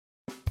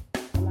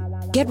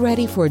Get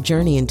ready for a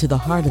journey into the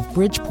heart of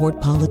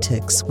Bridgeport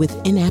politics with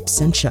In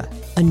Absentia,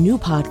 a new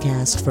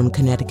podcast from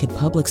Connecticut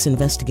Public's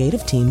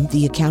investigative team,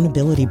 The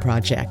Accountability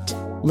Project.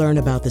 Learn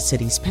about the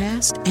city's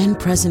past and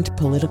present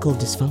political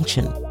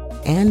dysfunction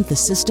and the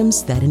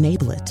systems that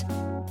enable it.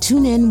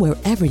 Tune in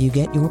wherever you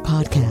get your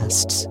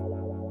podcasts.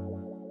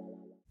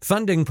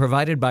 Funding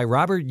provided by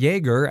Robert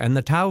Yeager and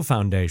the Tau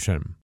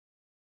Foundation.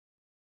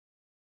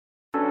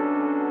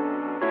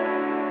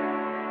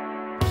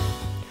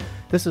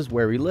 This is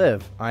Where We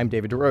Live. I'm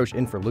David DeRoche,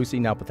 in for Lucy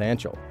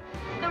Nalpathanchel.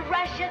 The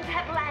Russians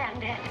have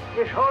landed.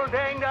 This whole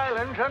danged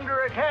island's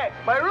under attack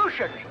by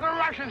Russians. The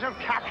Russians have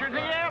captured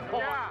the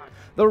airport. Yeah.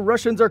 The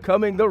Russians are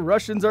coming. The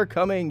Russians are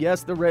coming.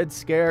 Yes, the Red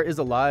Scare is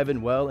alive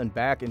and well and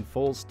back in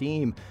full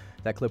steam.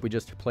 That clip we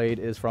just played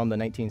is from the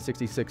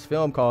 1966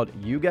 film called,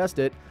 you guessed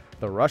it,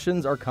 The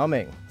Russians Are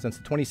Coming. Since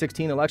the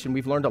 2016 election,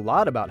 we've learned a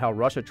lot about how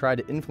Russia tried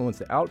to influence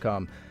the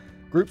outcome.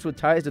 Groups with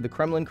ties to the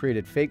Kremlin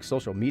created fake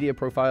social media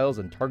profiles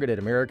and targeted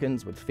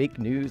Americans with fake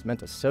news meant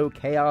to sow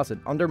chaos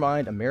and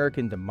undermine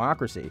American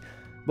democracy.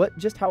 But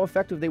just how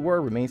effective they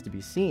were remains to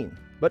be seen.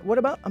 But what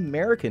about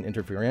American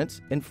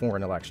interference in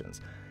foreign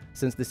elections?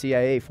 Since the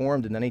CIA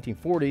formed in the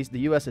 1940s, the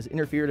U.S. has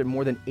interfered in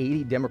more than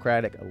 80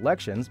 democratic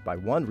elections, by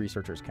one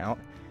researcher's count.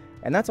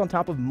 And that's on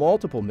top of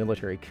multiple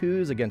military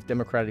coups against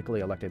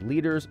democratically elected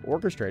leaders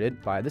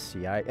orchestrated by the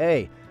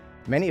CIA,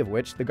 many of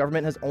which the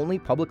government has only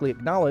publicly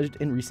acknowledged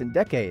in recent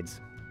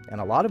decades.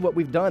 And a lot of what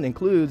we've done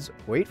includes,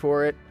 wait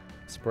for it,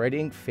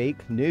 spreading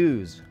fake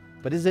news.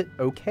 But is it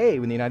okay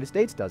when the United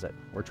States does it?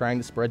 We're trying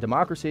to spread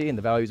democracy and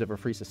the values of a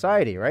free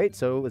society, right?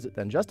 So is it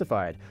then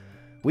justified?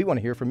 We want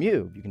to hear from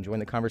you. You can join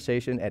the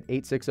conversation at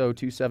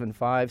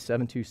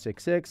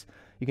 860-275-7266.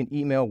 You can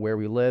email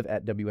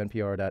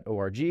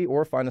wherewelive@wnpr.org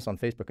or find us on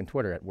Facebook and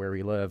Twitter at Where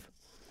We Live.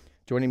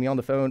 Joining me on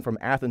the phone from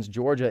Athens,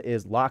 Georgia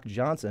is Locke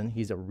Johnson.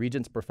 He's a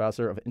Regents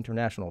Professor of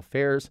International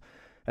Affairs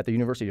at the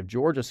University of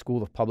Georgia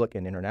School of Public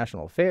and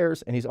International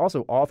Affairs, and he's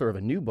also author of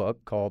a new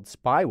book called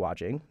Spy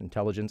Watching: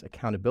 Intelligence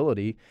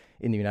Accountability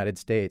in the United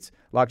States.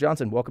 Locke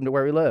Johnson, welcome to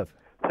Where We Live.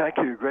 Thank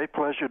you. Great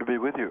pleasure to be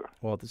with you.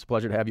 Well, it's a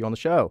pleasure to have you on the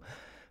show.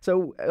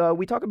 So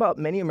we talk about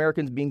many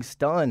Americans being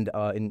stunned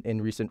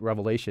in recent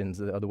revelations,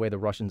 the way the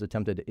Russians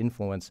attempted to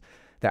influence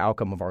the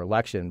outcome of our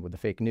election with the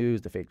fake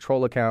news, the fake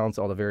troll accounts,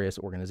 all the various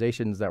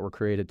organizations that were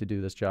created to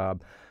do this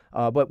job.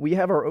 But we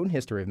have our own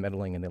history of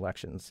meddling in the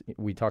elections.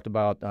 We talked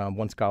about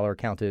one scholar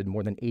counted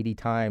more than 80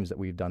 times that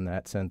we've done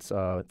that since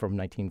from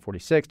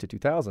 1946 to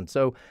 2000.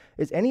 So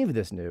is any of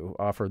this new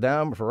for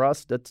them, for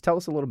us? Tell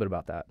us a little bit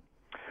about that.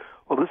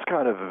 Well, this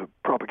kind of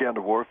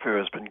propaganda warfare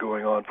has been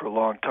going on for a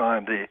long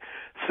time. The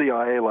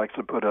CIA likes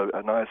to put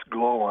a nice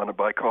glow on it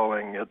by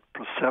calling it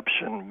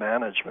perception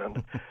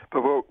management.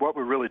 But what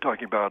we're really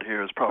talking about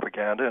here is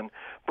propaganda, and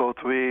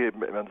both we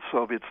and the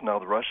Soviets and now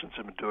the Russians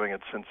have been doing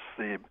it since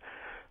the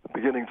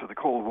beginnings of the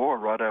Cold War,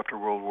 right after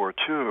World War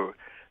II.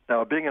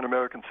 Now, being an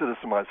American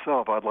citizen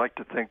myself, I'd like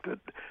to think that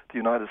the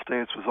United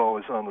States was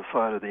always on the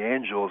side of the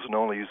angels and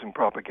only using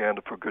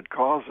propaganda for good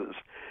causes.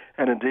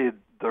 And indeed,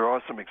 there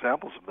are some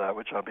examples of that,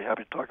 which I'll be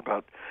happy to talk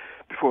about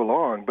before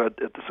long. But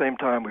at the same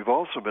time, we've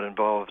also been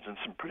involved in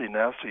some pretty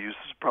nasty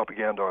uses of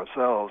propaganda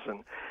ourselves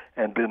and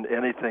been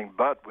anything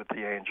but with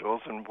the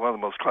angels. And one of the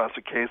most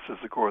classic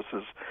cases, of course,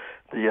 is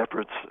the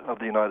efforts of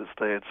the United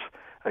States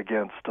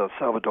against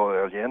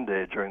Salvador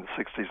Allende during the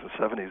 60s and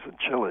 70s in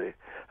Chile.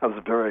 That was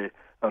a very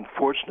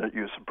unfortunate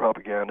use of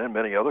propaganda and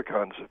many other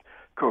kinds of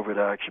covert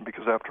action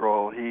because, after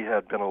all, he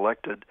had been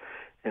elected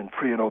in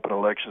free and open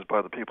elections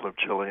by the people of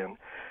Chile.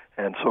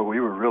 And so we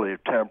were really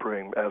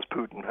tampering, as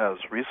Putin has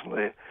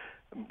recently,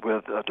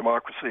 with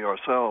democracy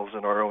ourselves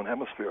in our own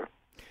hemisphere.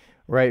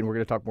 Right, and we're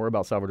going to talk more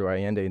about Salvador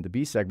Allende in the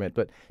B segment,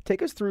 but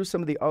take us through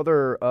some of the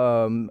other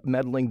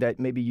meddling that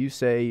maybe you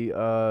say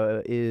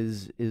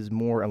is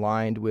more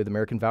aligned with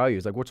American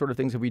values. Like, what sort of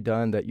things have we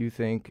done that you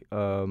think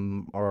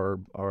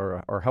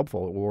are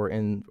helpful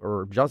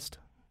or just?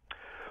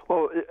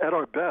 Well, at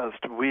our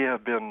best, we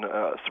have been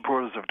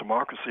supporters of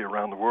democracy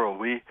around the world.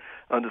 We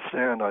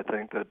understand, I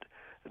think, that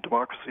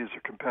democracies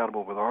are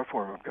compatible with our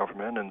form of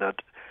government, and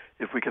that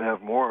if we can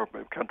have more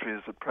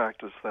countries that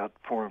practice that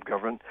form of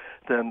government,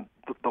 then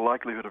the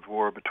likelihood of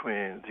war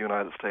between the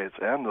United States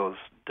and those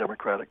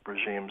democratic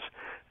regimes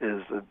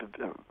is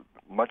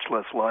much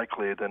less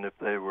likely than if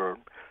they were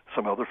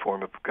some other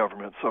form of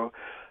government. So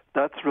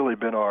that's really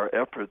been our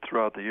effort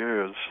throughout the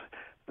years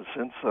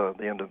since the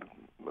end of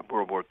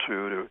World War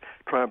II to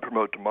try and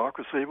promote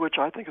democracy, which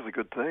I think is a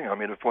good thing. I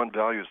mean, if one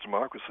values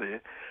democracy,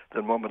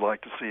 then one would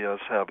like to see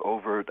us have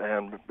overt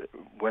and,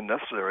 when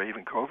necessary,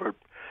 even covert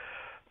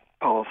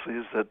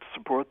policies that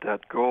support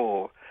that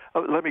goal.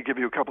 Let me give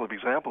you a couple of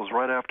examples.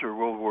 Right after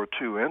World War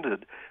II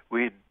ended,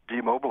 we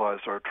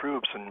demobilized our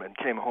troops and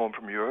came home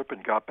from Europe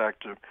and got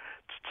back to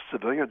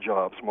civilian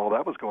jobs. And while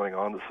that was going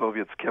on, the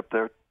Soviets kept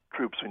their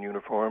troops in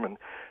uniform and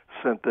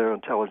sent their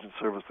intelligence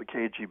service, the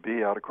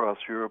KGB, out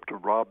across Europe to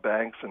rob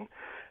banks and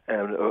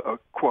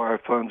acquire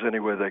funds any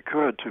way they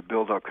could to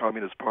build up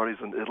communist parties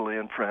in Italy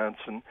and France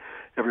and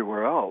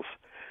everywhere else.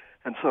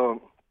 And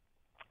so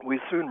we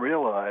soon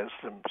realized,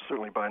 and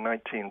certainly by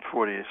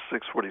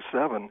 1946,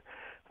 47,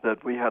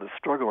 that we had a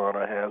struggle on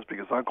our hands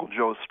because Uncle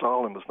Joe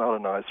Stalin was not a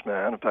nice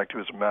man. In fact, he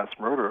was a mass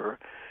murderer,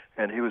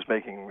 and he was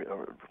making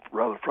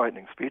rather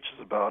frightening speeches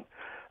about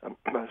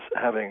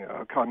having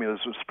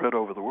communism spread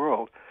over the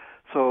world.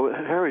 So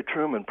Harry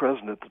Truman,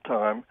 president at the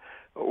time,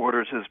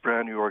 ordered his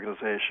brand new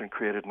organization,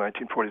 created in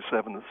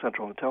 1947, the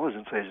Central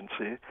Intelligence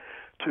Agency,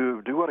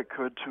 to do what it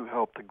could to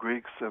help the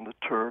Greeks and the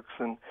Turks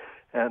and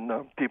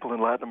people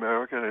in Latin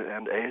America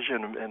and Asia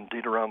and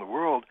indeed around the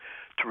world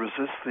to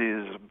resist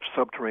these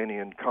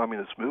subterranean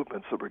communist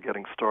movements that were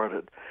getting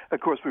started. Of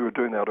course, we were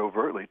doing that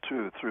overtly,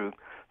 too, through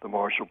the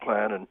Marshall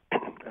Plan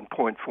and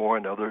Point Four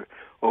and other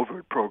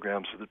overt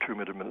programs of the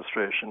Truman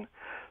administration.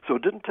 So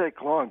it didn't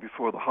take long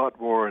before the hot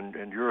war in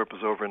Europe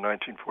was over in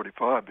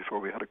 1945, before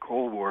we had a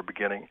Cold War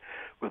beginning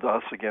with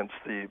us against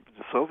the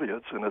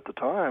Soviets. And at the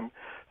time,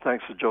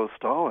 thanks to Joe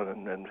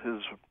Stalin and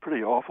his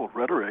pretty awful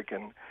rhetoric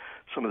and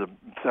some of the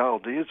foul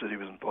deeds that he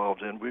was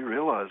involved in, we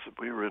realized that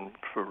we were in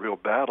for a real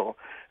battle.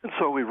 And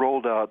so we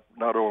rolled out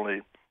not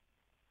only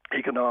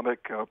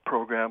economic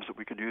programs that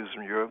we could use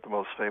in Europe, the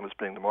most famous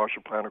being the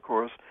Marshall Plan, of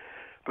course,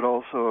 but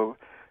also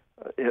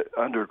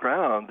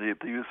underground,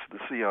 the use of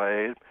the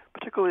CIA,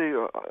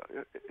 particularly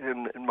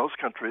in most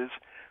countries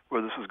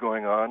where this was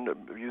going on,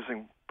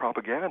 using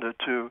propaganda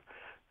to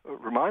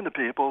remind the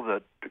people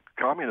that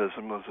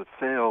communism was a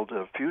failed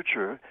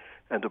future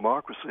and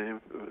democracy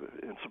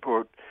in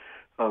support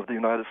of the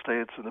United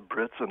States and the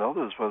Brits and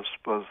others was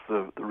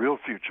the real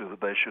future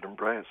that they should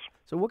embrace.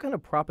 So what kind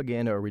of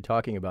propaganda are we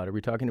talking about? Are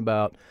we talking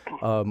about,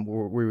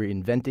 were we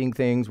inventing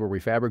things? Were we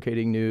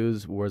fabricating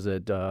news? Was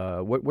it,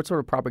 what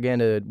sort of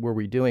propaganda were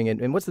we doing?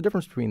 And what's the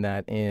difference between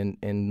that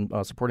and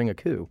supporting a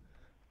coup?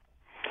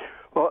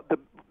 Well, the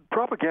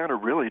propaganda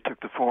really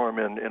took the form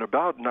in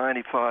about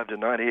 95 to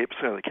 98%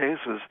 of the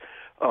cases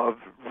of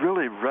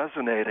really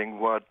resonating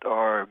what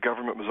our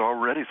government was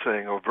already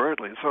saying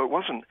overtly. So it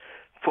wasn't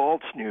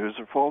false news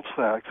or false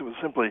facts. It was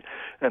simply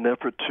an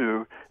effort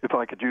to, if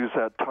I could use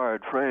that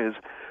tired phrase,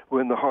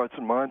 win the hearts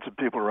and minds of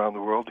people around the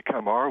world to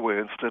come our way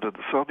instead of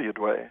the Soviet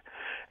way.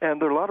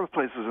 And there are a lot of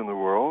places in the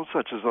world,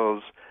 such as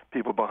those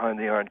people behind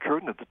the Iron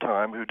Curtain at the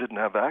time who didn't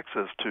have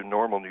access to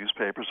normal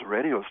newspapers or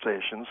radio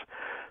stations.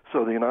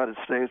 So the United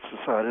States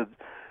decided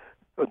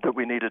that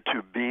we needed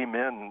to beam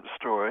in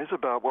stories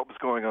about what was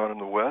going on in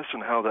the West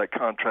and how that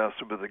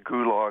contrasted with the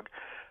Gulag,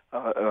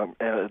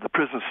 the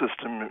prison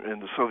system in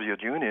the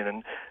Soviet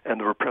Union and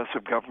the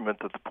repressive government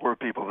that the poor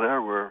people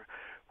there were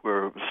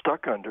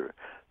stuck under.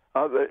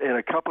 In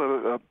a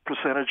couple of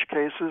percentage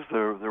cases,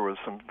 there was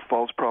some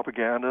false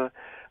propaganda,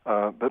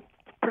 but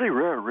pretty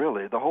rare,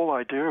 really. The whole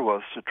idea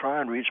was to try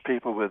and reach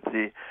people with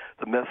the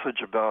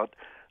message about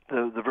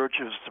the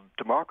virtues of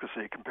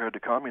democracy compared to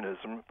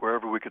communism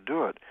wherever we could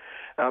do it.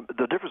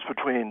 The difference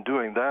between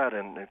doing that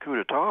and coup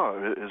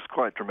d'etat is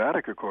quite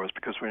dramatic, of course,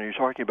 because when you're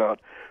talking about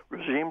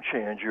regime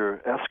change, you're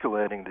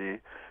escalating the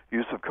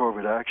use of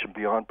covert action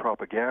beyond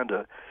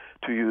propaganda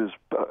to use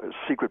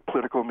secret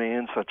political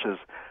means such as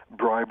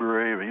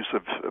bribery or use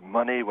of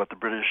money, what the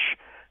British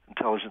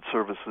intelligence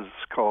services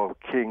call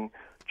King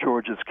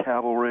George's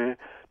cavalry,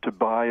 to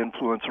buy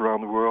influence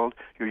around the world.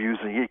 You're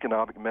using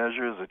economic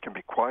measures that can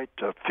be quite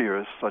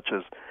fierce, such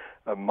as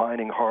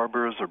mining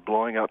harbors or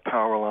blowing up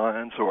power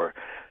lines or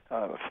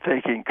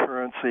faking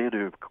currency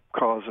to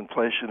cause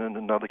inflation in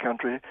another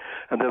country.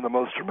 And then the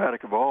most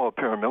dramatic of all,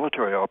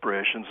 paramilitary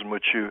operations in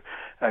which you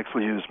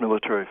actually use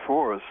military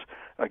force,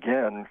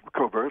 again,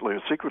 covertly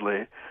or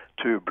secretly,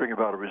 to bring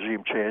about a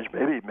regime change,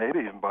 maybe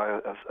even by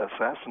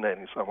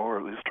assassinating someone, or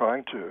at least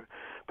trying to.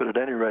 But at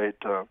any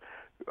rate,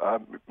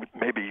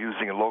 maybe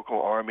using a local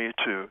army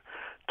to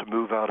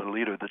move out a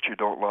leader that you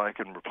don't like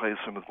and replace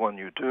him with one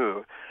you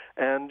do.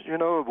 And,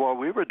 while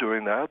we were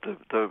doing that,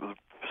 the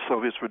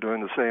Soviets were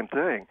doing the same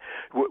thing.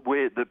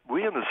 We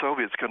and the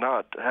Soviets could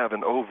not have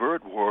an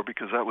overt war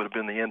because that would have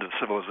been the end of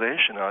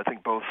civilization. I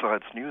think both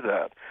sides knew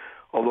that,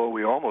 although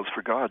we almost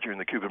forgot during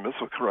the Cuban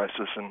Missile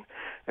Crisis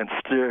and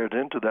stared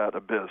into that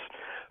abyss.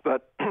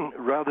 But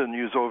rather than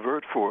use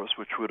overt force,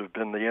 which would have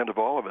been the end of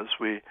all of us,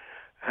 we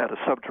had a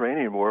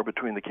subterranean war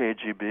between the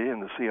KGB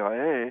and the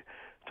CIA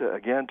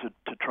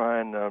to try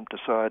and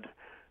decide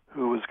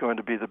who was going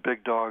to be the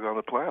big dog on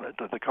the planet,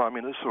 the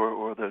communists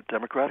or the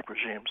democratic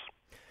regimes.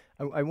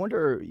 I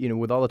wonder,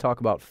 with all the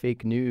talk about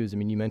fake news,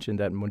 you mentioned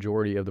that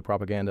majority of the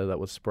propaganda that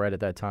was spread at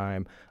that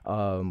time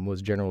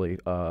was generally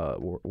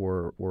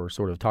were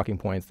sort of talking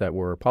points that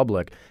were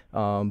public.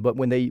 But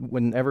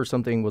whenever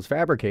something was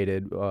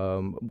fabricated,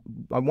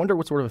 I wonder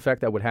what sort of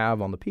effect that would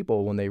have on the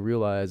people when they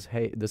realize,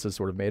 hey, this is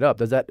sort of made up.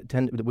 Would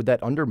that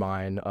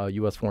undermine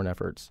U.S. foreign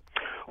efforts?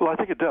 Well, I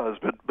think it does.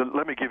 But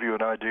let me give you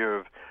an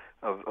idea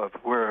of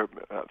where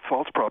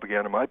false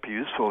propaganda might be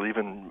useful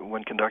even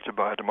when conducted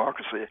by a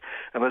democracy.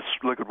 And let's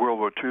look at World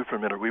War II for a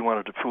minute. We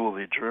wanted to fool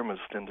the Germans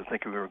into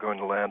thinking we were going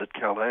to land at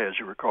Calais, as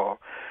you recall.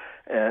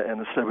 and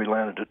instead we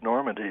landed at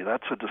Normandy.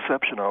 That's a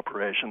deception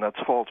operation. That's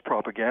false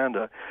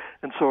propaganda.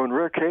 And so in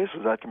rare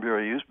cases, that can be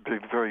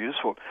very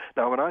useful.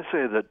 Now, when I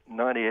say that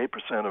 98%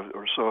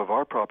 or so of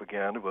our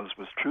propaganda was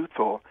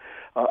truthful,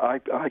 I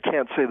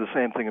can't say the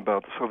same thing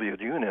about the Soviet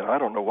Union. I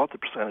don't know what the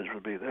percentage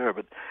would be there,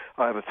 but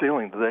I have a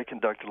feeling that they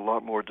conducted a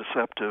lot more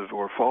deceptive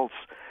or false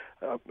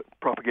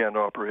propaganda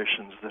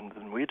operations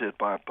than we did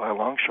by a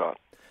long shot.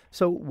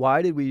 So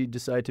why did we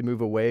decide to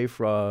move away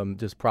from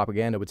just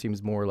propaganda, which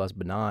seems more or less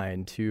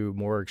benign, to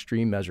more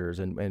extreme measures,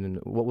 and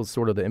what was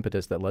sort of the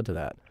impetus that led to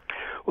that?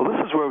 Well,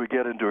 this is where we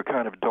get into a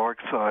kind of dark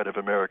side of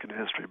American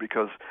history,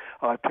 because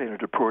I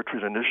painted a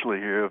portrait initially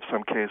here of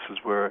some cases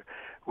where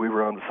we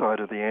were on the side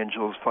of the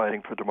angels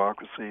fighting for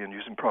democracy and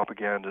using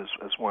propaganda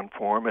as one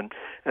form, and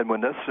when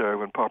necessary,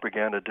 when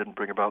propaganda didn't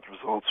bring about the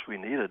results we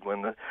needed,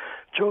 when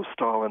Joe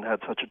Stalin had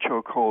such a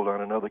chokehold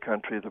on another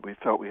country that we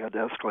felt we had to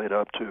escalate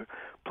up to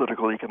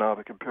political,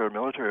 economic, and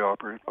paramilitary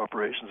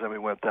operations, and we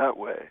went that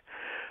way.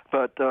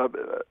 But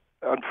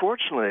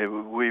unfortunately,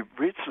 we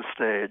reached a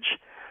stage,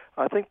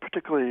 I think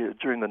particularly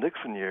during the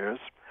Nixon years,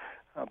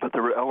 but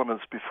there were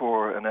elements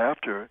before and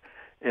after,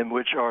 in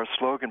which our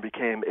slogan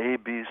became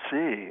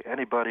ABC,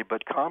 anybody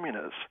but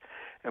communists.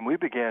 And we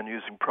began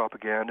using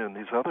propaganda and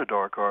these other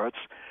dark arts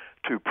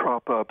to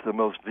prop up the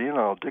most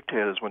venal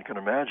dictators one can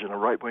imagine,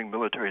 right-wing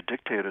military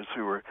dictators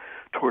who were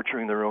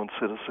torturing their own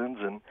citizens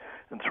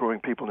and throwing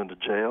people into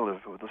jail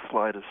with the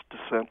slightest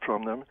dissent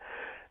from them.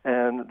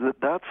 And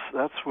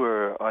that's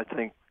where I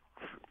think,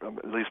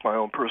 at least my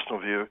own personal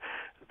view,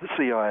 the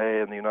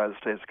CIA and the United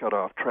States got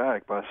off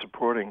track by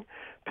supporting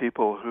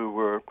people who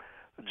were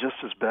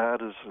just as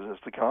bad as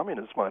the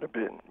communists might have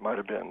been.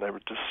 They were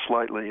just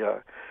slightly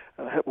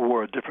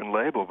wore a different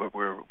label, but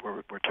were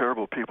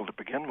terrible people to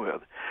begin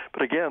with.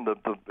 But again,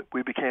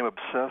 we became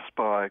obsessed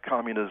by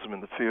communism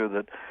in the fear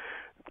that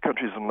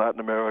countries in Latin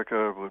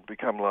America would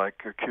become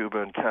like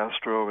Cuba and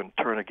Castro and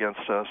turn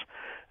against us.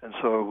 And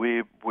so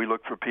we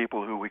looked for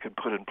people who we could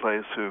put in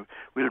place who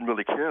we didn't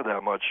really care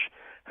that much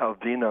how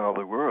venal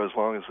they were, as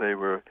long as they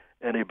were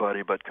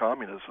anybody but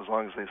communists, as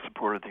long as they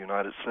supported the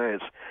United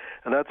States.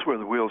 And that's where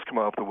the wheels come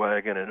off the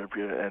wagon,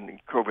 and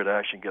covert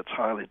action gets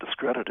highly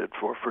discredited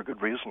for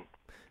good reason.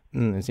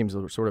 It seems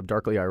sort of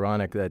darkly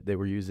ironic that they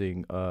were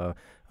using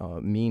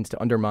means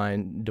to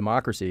undermine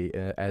democracy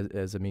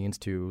as a means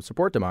to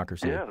support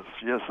democracy.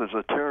 Yes, there's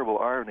a terrible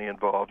irony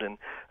involved in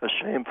a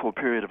shameful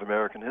period of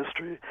American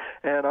history.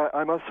 And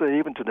I must say,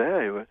 even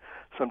today,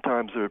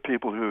 sometimes there are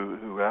people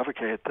who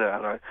advocate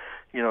that.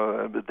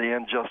 The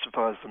end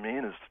justifies the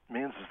means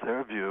is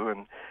their view,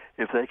 and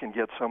if they can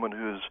get someone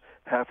who's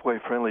halfway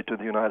friendly to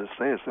the United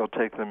States, they'll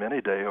take them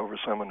any day over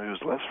someone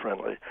who's less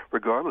friendly,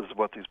 regardless of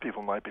what these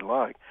people might be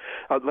like.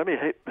 Let me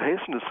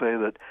hasten to say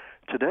that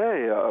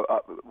today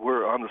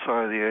we're on the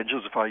side of the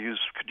angels, if I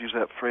could use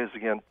that phrase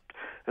again,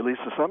 at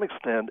least to some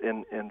extent,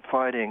 in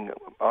fighting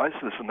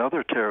ISIS and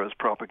other terrorist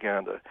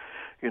propaganda.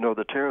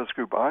 The terrorist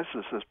group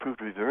ISIS has proved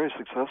to be very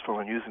successful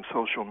in using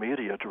social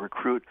media to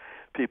recruit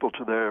people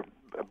to their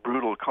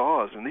brutal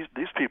cause. And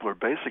these people are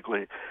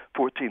basically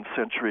 14th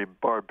century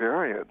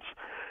barbarians.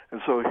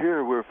 And so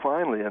here we're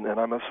finally, and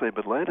I must say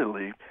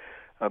belatedly,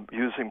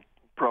 using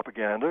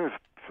propaganda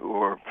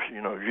or,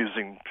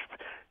 using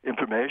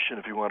information,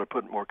 if you want to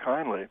put it more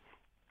kindly,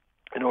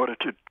 in order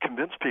to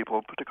convince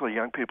people, particularly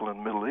young people in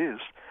the Middle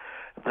East,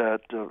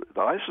 that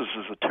ISIS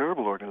is a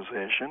terrible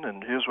organization,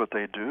 and here's what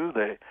they do.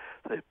 They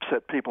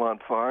set people on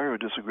fire who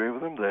disagree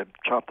with them. They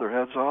chop their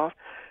heads off,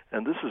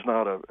 and this is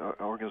not an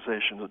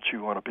organization that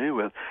you want to be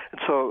with.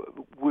 And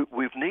so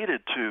we've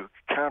needed to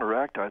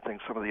counteract, I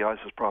think, some of the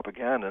ISIS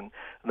propaganda, and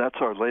that's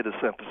our latest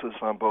emphasis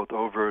on both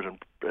overt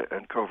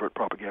and covert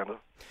propaganda.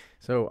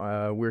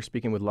 So we're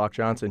speaking with Locke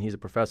Johnson. He's a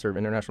professor of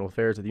international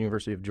affairs at the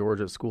University of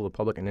Georgia School of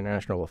Public and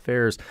International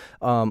Affairs.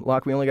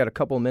 Locke, we only got a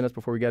couple of minutes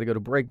before we got to go to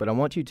break, but I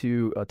want you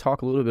to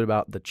talk a little bit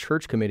about the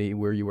Church Committee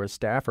where you were a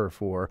staffer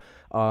for.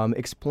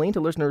 Explain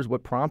to listeners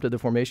what prompted the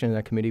formation of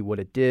that committee, what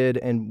it did,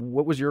 and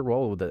what was your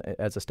role with it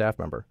as a staff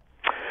member?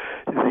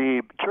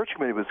 The Church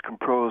Committee was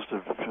composed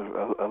of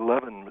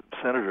 11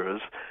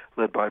 senators,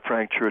 led by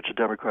Frank Church, a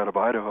Democrat of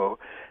Idaho,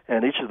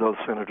 and each of those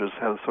senators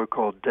had a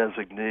so-called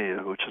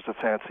designee, which is a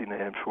fancy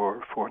name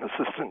for an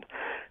assistant,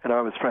 and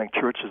I was Frank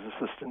Church's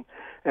assistant.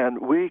 And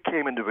we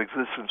came into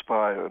existence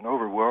by an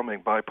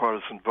overwhelming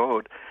bipartisan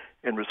vote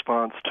in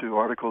response to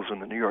articles in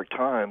the New York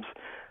Times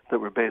that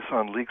were based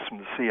on leaks from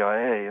the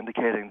CIA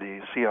indicating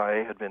the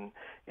CIA had been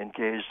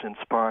engaged in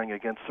spying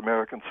against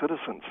American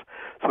citizens.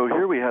 So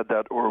here we had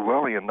that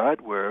Orwellian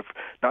nightmare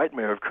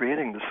of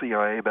creating the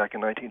CIA back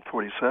in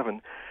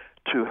 1947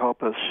 to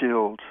help us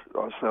shield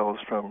ourselves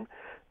from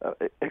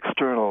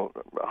external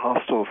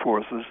hostile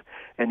forces,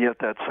 and yet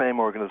that same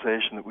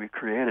organization that we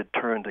created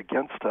turned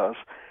against us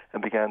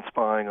and began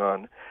spying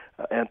on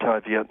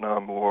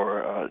anti-Vietnam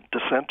War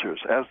dissenters,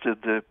 as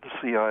did the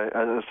CIA,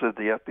 as did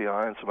the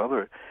FBI and some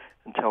other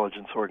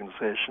intelligence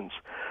organizations.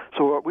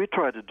 So what we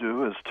tried to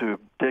do is to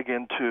dig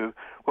into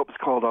what was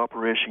called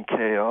Operation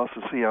Chaos,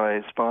 a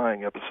CIA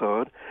spying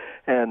episode,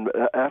 and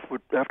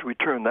after we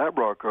turned that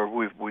rock over,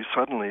 we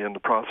suddenly, in the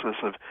process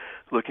of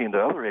looking into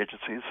other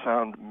agencies,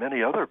 found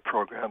many other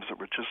programs that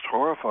were just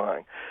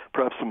horrifying.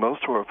 Perhaps the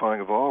most horrifying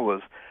of all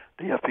was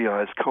the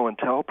FBI's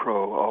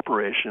COINTELPRO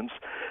operations,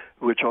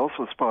 which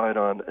also spied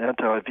on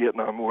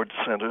anti-Vietnam War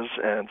dissenters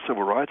and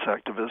civil rights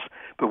activists,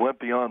 but went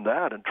beyond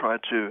that and tried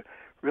to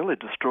really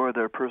destroy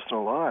their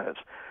personal lives.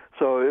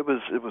 So it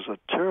was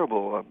a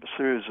terrible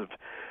series of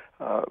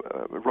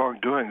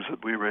wrongdoings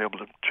that we were able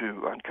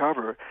to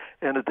uncover.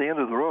 And at the end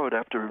of the road,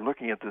 after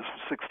looking at this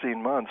for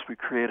 16 months, we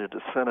created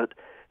a Senate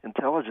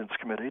Intelligence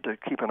Committee to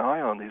keep an eye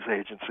on these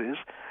agencies,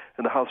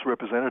 and the House of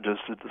Representatives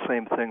did the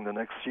same thing the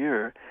next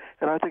year.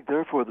 And I think,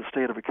 therefore, the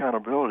state of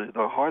accountability,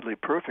 though hardly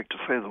perfect to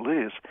say the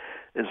least,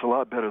 is a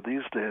lot better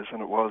these days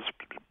than it was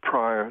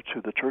prior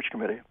to the Church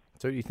Committee.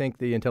 So do you think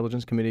the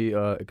Intelligence Committee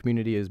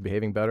community is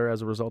behaving better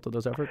as a result of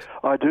those efforts?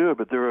 I do,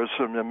 but there are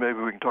some, and maybe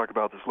we can talk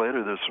about this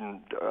later, there's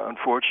some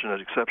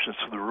unfortunate exceptions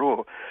to the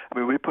rule. I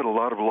mean, we put a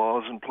lot of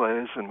laws in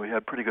place, and we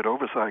had pretty good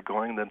oversight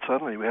going, and then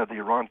suddenly we had the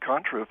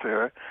Iran-Contra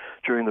affair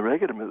during the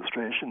Reagan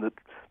administration that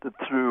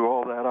threw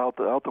all that out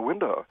the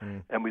window,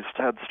 and we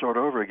had to start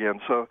over again.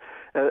 So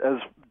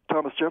as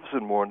Thomas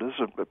Jefferson warned us,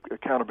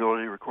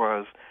 accountability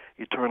requires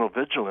eternal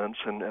vigilance,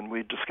 and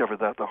we discovered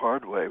that the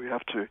hard way. We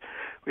had to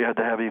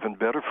have even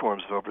better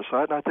forms of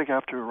oversight, and I think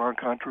after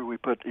Iran-Contra we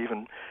put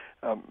even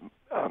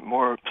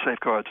more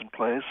safeguards in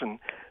place, and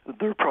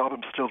there are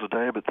problems still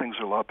today, but things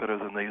are a lot better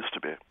than they used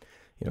to be.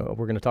 You know,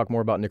 we're going to talk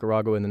more about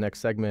Nicaragua in the next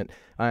segment.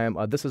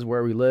 This is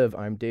Where We Live.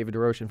 I'm David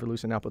DeRoche for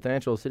Lucent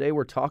Applethanchel. Today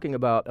we're talking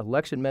about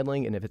election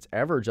meddling and if it's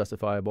ever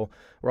justifiable.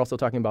 We're also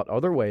talking about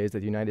other ways that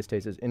the United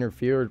States has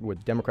interfered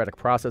with democratic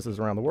processes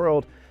around the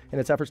world in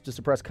its efforts to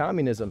suppress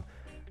communism.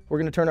 We're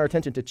going to turn our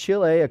attention to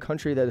Chile, a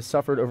country that has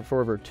suffered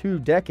for over 2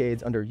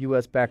 decades under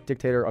U.S.-backed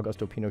dictator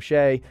Augusto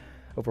Pinochet.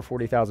 Over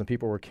 40,000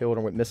 people were killed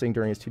or went missing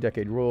during his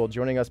 2-decade rule.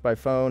 Joining us by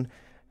phone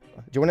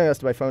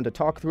to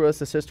talk through us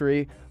this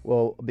history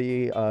will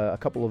be a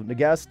couple of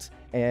guests,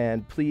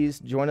 and please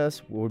join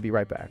us. We'll be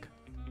right back.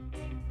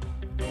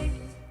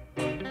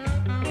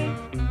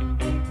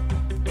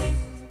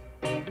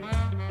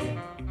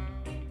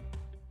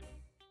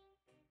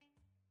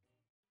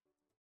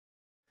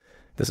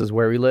 This is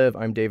Where We Live.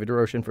 I'm David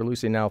DeRoche for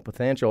Lucent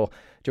Applethanchel.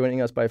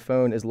 Joining us by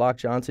phone is Locke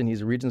Johnson.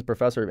 He's a Regents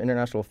Professor of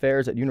International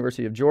Affairs at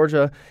University of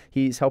Georgia.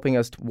 He's helping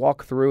us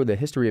walk through the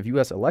history of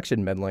U.S.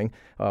 election meddling.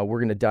 We're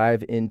going to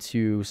dive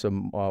into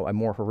a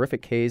more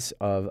horrific case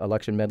of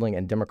election meddling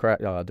and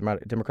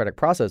democratic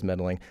process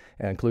meddling,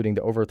 including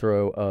the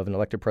overthrow of an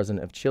elected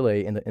president of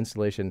Chile and the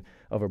installation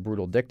of a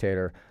brutal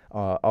dictator.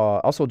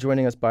 Also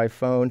joining us by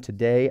phone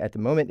today at the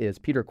moment is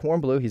Peter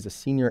Kornbluh. He's a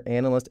senior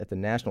analyst at the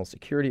National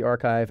Security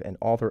Archive and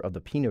author of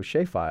the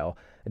Pinochet File,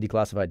 a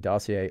declassified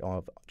dossier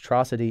of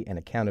atrocity and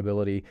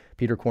accountability.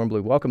 Peter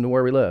Kornbluh, welcome to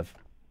Where We Live.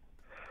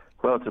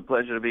 Well, it's a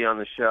pleasure to be on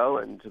the show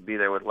and to be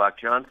there with Locke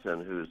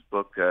Johnson, whose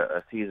book,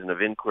 A Season of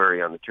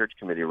Inquiry on the Church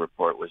Committee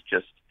Report, was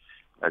just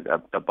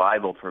a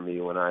Bible for me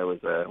when I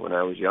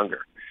was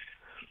younger.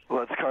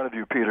 Well, that's kind of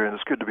you, Peter, and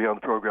it's good to be on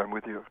the program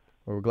with you.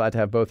 Well, we're glad to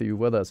have both of you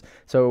with us.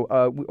 So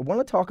I want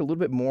to talk a little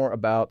bit more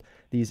about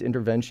these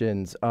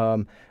interventions.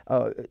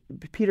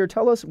 Peter,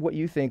 tell us what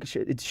you think.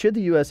 Should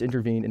the U.S.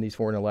 intervene in these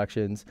foreign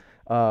elections?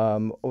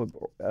 And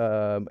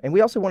we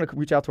also want to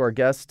reach out to our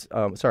guests,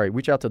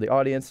 reach out to the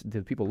audience, to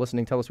the people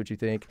listening. Tell us what you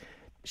think.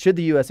 Should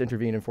the U.S.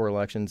 intervene in foreign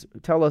elections?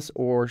 Tell us,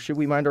 or should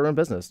we mind our own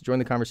business? Join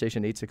the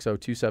conversation,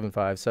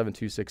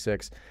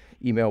 860-275-7266.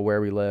 Email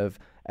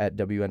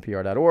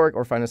wherewelive@wnpr.org,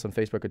 or find us on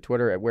Facebook and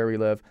Twitter at Where We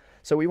Live.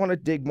 So we want to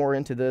dig more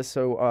into this.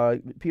 So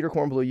Peter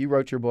Kornbluh, you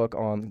wrote your book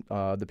on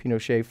the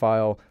Pinochet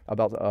File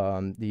about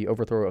the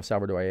overthrow of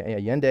Salvador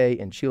Allende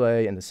in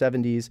Chile in the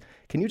 70s.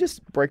 Can you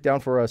just break down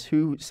for us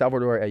who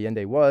Salvador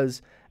Allende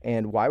was,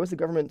 and why was the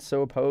government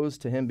so opposed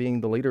to him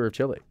being the leader of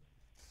Chile?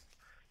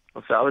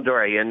 Well,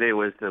 Salvador Allende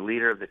was the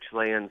leader of the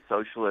Chilean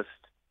Socialist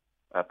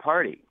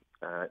Party.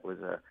 It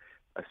was a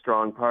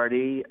strong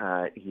party.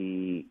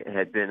 He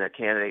had been a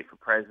candidate for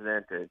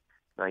president in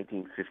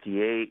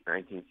 1958,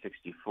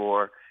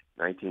 1964,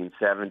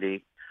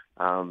 1970.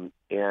 And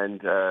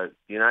the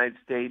United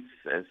States,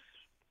 as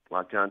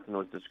Locke Johnson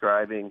was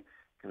describing,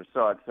 kind of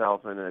saw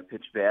itself in a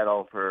pitched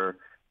battle for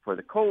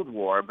the Cold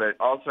War, but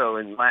also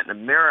in Latin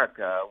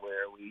America,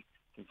 where we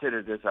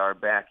considered this our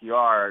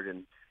backyard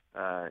and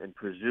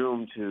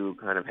presumed to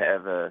kind of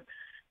have a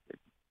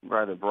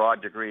rather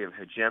broad degree of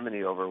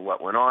hegemony over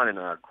what went on in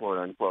our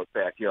quote-unquote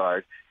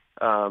backyard.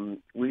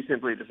 We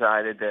simply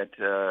decided that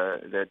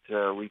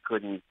we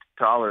couldn't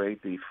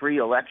tolerate the free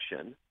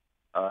election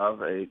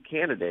of a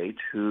candidate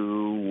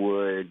who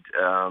would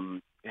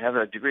have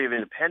a degree of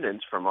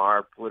independence from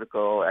our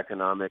political,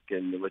 economic,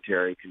 and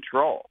military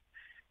control.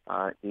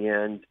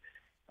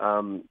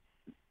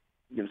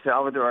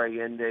 Salvador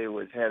Allende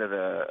was head of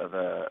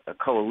a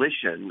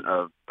coalition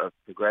of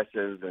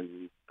progressive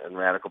and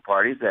radical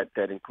parties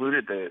that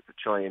included the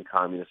Chilean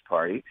Communist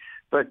Party.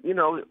 But,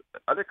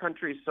 other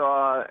countries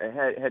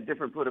had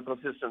different political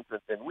systems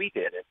than we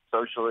did.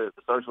 The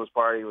Socialist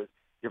Party was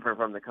different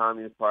from the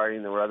Communist Party,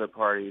 and there were other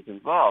parties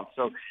involved.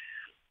 So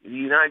the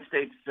United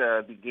States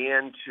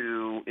began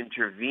to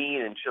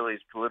intervene in Chile's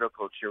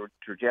political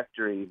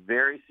trajectory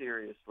very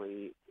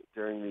seriously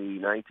during the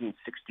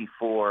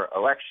 1964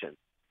 election.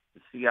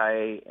 The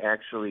CIA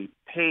actually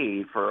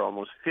paid for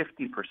almost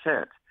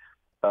 50%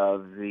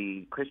 of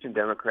the Christian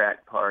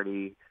Democrat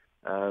Party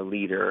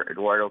leader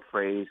Eduardo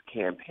Frei's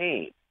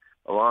campaign,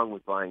 along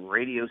with buying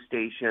radio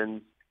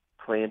stations,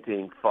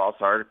 planting false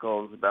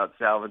articles about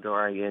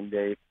Salvador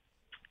Allende,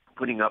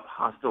 putting up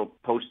hostile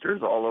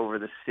posters all over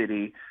the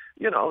city,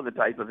 the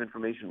type of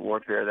information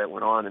warfare that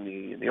went on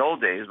in the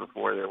old days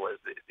before there was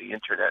the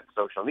internet and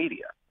social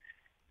media.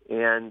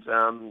 And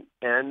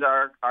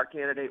our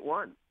candidate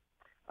won.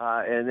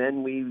 And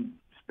then we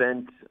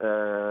spent,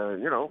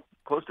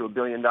 close to $1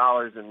 billion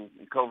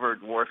in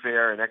covert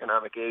warfare and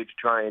economic aid to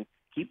try and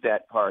keep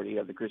that party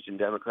of the Christian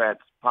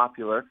Democrats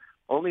popular,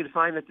 only to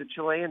find that the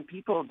Chilean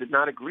people did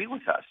not agree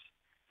with us.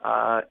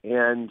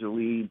 And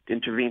we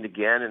intervened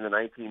again in the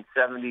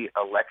 1970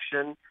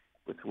 election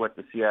with what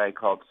the CIA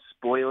called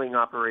spoiling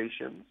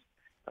operations.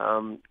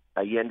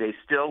 Allende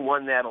still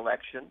won that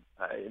election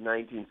in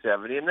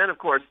 1970. And then, of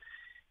course,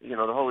 the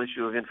whole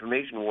issue of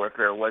information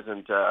warfare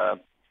wasn't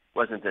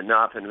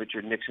enough, and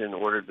Richard Nixon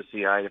ordered the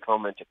CIA to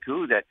foment a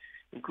coup that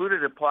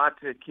included a plot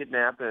to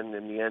kidnap and,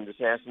 in the end,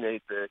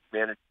 assassinate the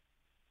commander.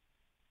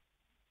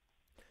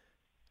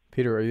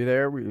 Peter, are you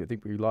there? I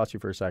think we lost you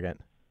for a second.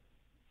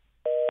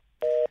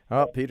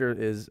 Oh, Peter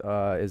is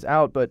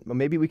out, but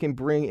maybe we can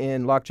bring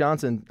in Locke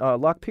Johnson.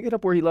 Locke, pick it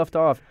up where he left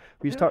off.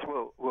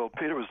 Well,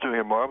 Peter was doing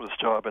a marvelous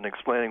job in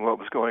explaining what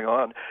was going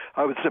on.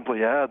 I would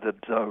simply add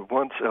that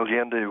once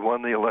Allende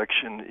won the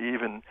election,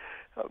 even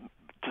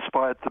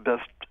despite the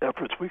best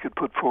efforts we could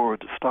put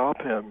forward to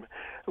stop him,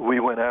 we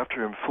went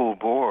after him full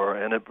bore,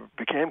 and it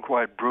became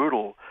quite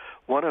brutal.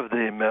 One of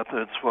the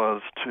methods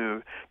was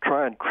to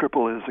try and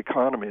cripple his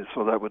economy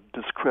so that would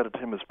discredit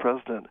him as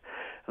president.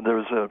 And there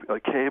was a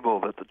cable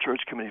that the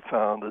Church Committee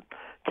found that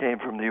came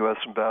from the U.S.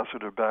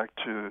 ambassador back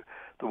to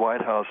the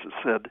White House that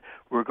said,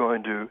 we're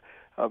going to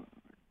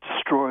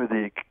destroy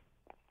the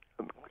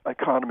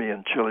economy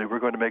in Chile. We're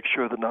going to make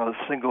sure that not a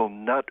single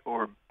nut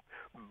or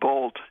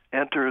bolt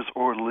enters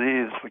or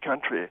leaves the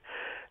country.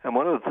 And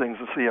one of the things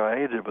the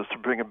CIA did was to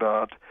bring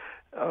about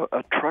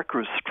a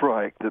trucker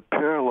strike that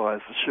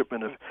paralyzed the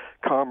shipment of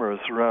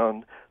commerce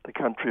around the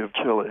country of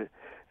Chile.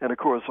 And, of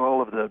course,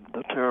 all of the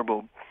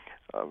terrible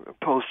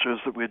posters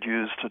that we'd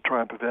used to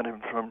try and prevent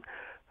him from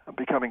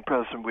becoming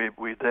president,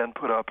 we then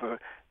put up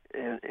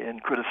in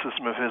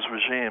criticism of his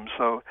regime.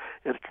 So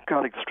it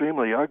got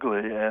extremely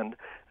ugly. And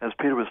as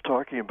Peter was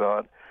talking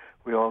about,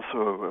 we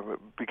also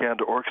began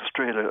to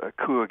orchestrate a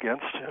coup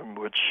against him,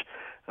 which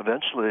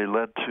eventually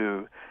led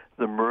to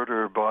the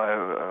murder by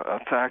a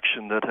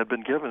faction that had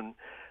been given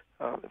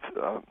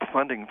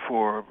funding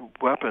for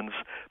weapons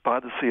by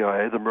the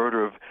CIA, the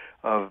murder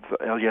of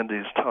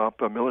Allende's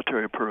top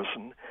military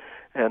person.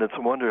 And it's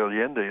a wonder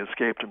Allende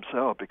escaped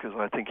himself, because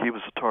I think he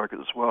was a target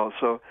as well.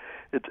 So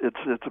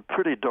it's a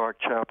pretty dark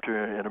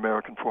chapter in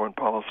American foreign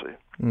policy.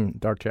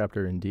 Dark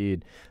chapter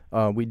indeed.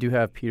 We do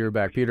have Peter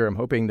back. Peter, I'm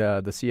hoping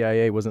the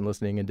CIA wasn't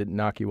listening and didn't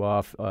knock you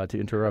off to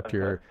interrupt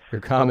your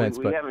comments.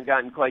 We haven't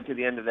gotten quite to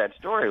the end of that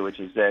story,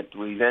 which is that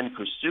we then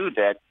pursued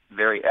that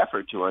very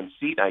effort to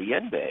unseat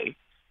Allende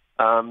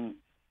until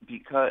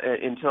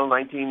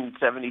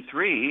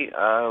 1973,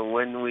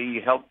 when we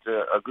helped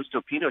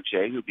Augusto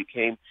Pinochet,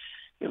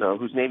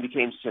 whose name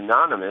became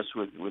synonymous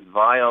with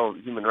vile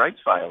human rights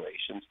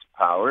violations, to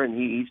power, and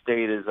he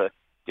stayed as a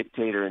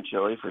dictator in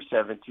Chile for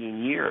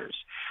 17 years.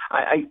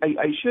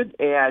 I should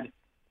add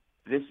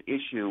this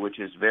issue, which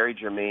is very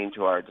germane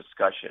to our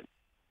discussion,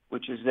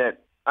 which is that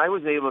I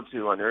was able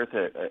to unearth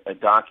a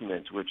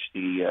document which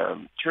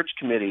the Church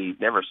Committee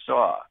never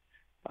saw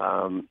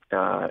and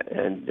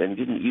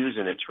didn't use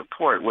in its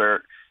report,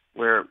 where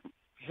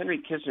Henry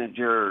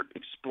Kissinger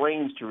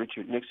explains to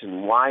Richard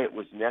Nixon why it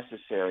was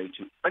necessary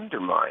to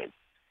undermine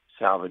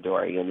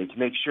Salvador Allende, to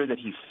make sure that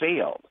he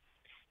failed.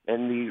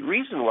 And the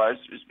reason was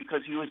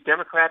because he was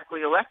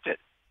democratically elected.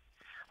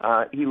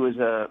 He was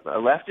a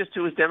leftist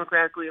who was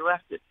democratically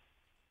elected.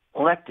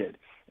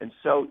 And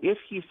so if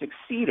he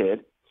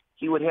succeeded,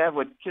 he would have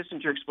what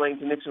Kissinger explained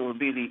to Nixon would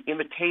be the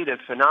imitative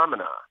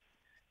phenomena.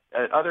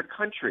 Other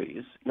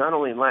countries, not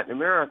only in Latin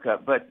America,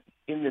 but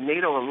in the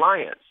NATO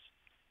alliance,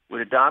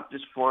 would adopt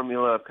this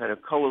formula of kind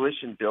of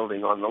coalition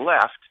building on the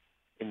left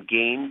and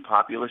gain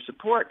popular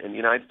support. And the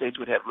United States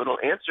would have little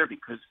answer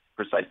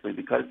precisely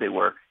because they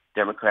were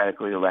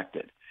democratically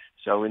elected.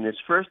 So in this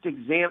first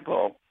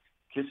example,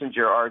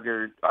 Kissinger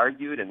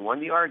argued and won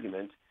the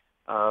argument.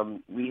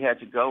 We had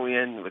to go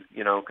in with,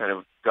 kind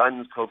of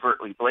guns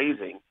covertly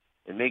blazing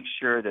and make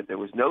sure that there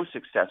was no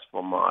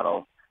successful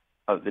model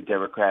of the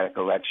democratic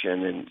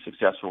election and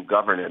successful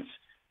governance,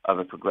 of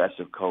a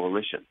progressive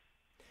coalition.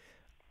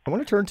 I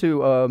want to turn to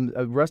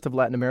the rest of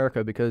Latin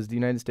America because the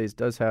United States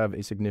does have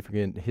a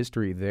significant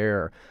history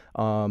there.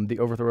 The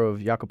overthrow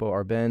of Jacopo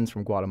Arbenz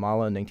from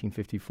Guatemala in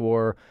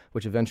 1954,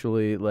 which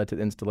eventually led to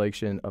the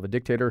installation of a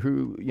dictator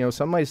who,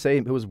 some might say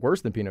it was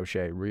worse than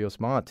Pinochet,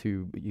 Rios Montt,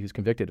 who he was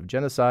convicted of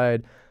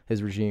genocide.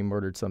 His regime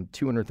murdered some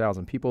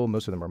 200,000 people.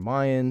 Most of them are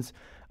Mayans.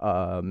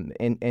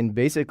 And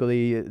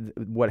basically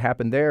what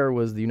happened there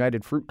was the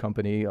United Fruit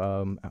Company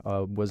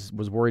was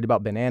worried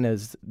about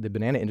bananas, the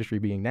banana industry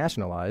being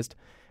nationalized.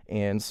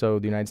 And so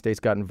the United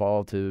States got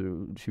involved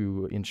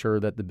to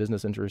ensure that the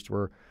business interests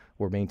were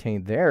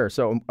maintained there.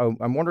 So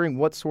I'm wondering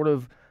what sort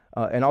of,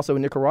 and also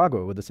in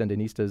Nicaragua with the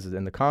Sandinistas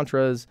and the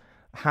Contras,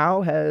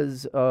 how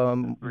has,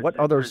 what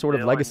other sort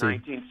of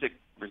legacy?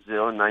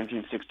 Brazil in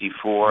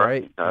 1964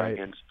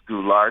 against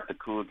Goulart, the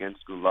coup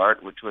against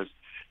Goulart, which was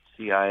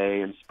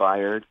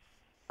CIA-inspired.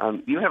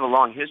 You have a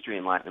long history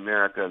in Latin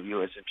America of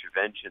U.S.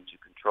 intervention to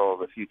control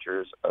the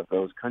futures of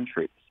those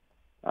countries.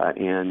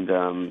 And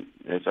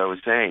as I was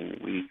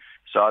saying, we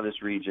saw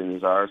this region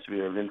as our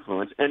sphere of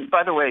influence. And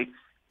by the way,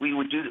 we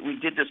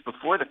did this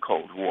before the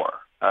Cold War.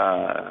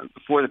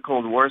 Before the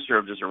Cold War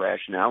served as a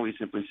rationale, we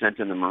simply sent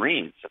in the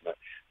Marines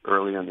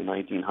early in the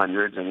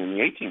 1900s and in the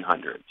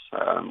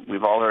 1800s.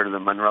 We've all heard of the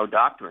Monroe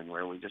Doctrine,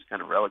 where we just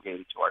kind of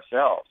relegated to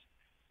ourselves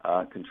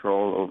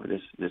control over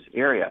this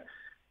area.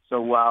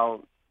 So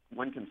while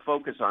one can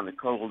focus on the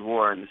Cold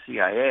War and the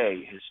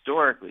CIA,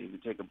 historically, if you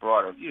take a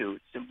broader view,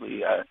 it's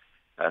simply a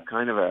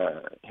kind of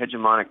a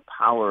hegemonic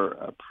power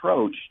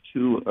approach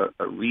to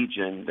a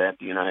region that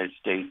the United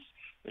States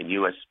and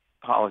U.S.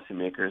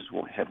 policymakers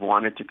have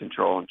wanted to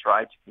control and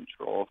tried to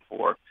control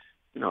for,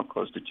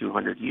 close to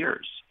 200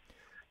 years.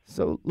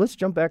 So let's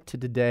jump back to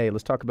today.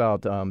 Let's talk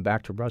about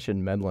back to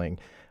Russian meddling.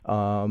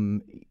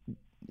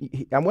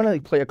 I want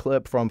to play a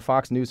clip from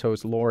Fox News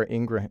host Laura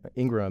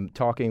Ingraham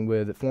talking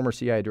with former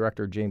CIA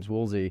Director James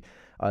Woolsey.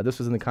 This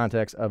was in the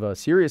context of a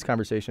serious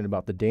conversation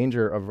about the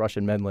danger of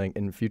Russian meddling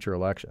in future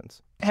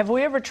elections. Have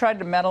we ever tried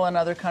to meddle in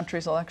other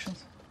countries'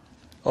 elections?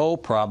 Oh,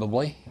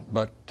 probably,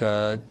 but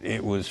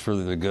it was for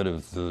the good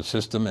of the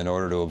system in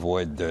order to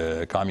avoid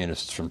the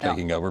communists from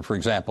taking over. For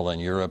example, in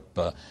Europe,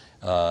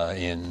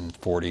 in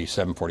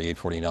 47, 48,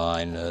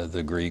 49,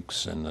 the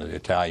Greeks and the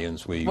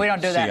Italians, we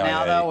don't do that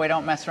now, though? We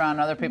don't mess around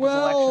other people's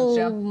elections,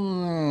 Jim?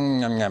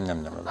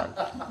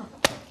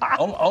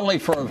 Only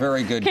for a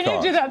very good cause. Can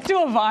you do that?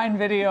 Do a Vine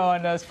video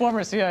on a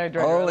former CIA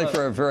director. Only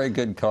for a very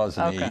good cause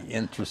in the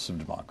interests of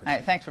democracy. All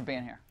right, thanks for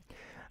being here.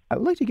 I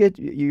would like to get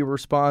your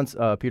response,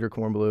 Peter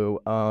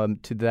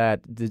Kornbluh, to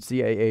that.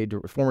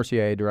 The former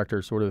CIA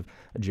director sort of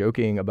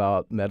joking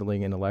about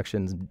meddling in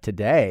elections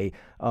today.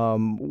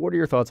 What are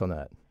your thoughts on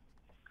that?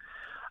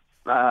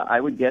 I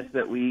would guess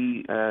that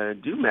we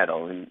do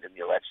meddle in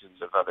the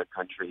elections of other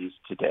countries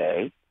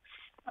today.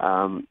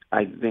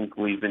 I think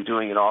we've been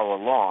doing it all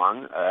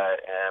along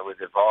with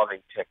evolving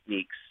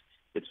techniques.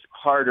 It's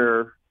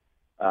harder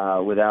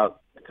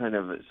without kind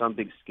of some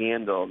big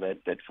scandal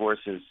that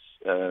forces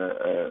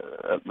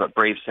a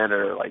brave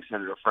senator like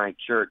Senator Frank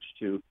Church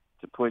to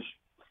push,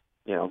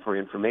 for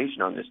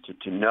information on this,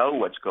 to know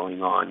what's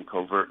going on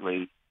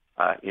covertly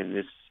in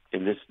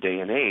this day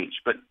and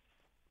age. But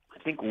I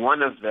think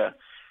one of the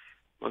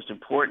most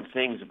important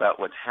things about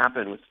what's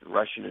happened with the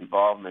Russian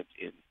involvement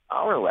in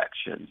our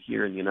election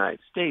here in the United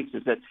States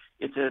is that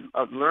it's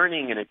a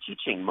learning and a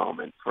teaching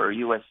moment for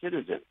U.S.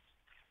 citizens.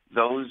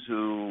 Those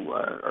who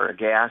are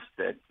aghast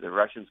that the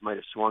Russians might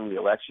have swung the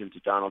election to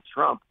Donald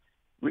Trump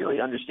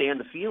really understand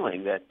the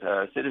feeling that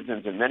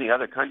citizens in many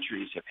other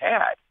countries have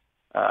had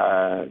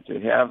to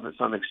have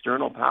some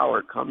external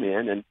power come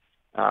in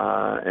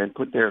and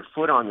put their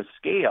foot on the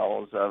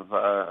scales of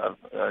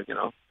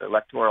the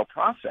electoral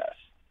process.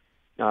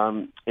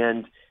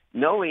 And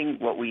knowing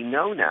what we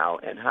know now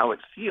and how it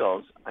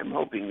feels, I'm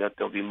hoping that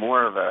there'll be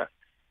more of a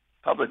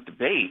public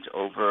debate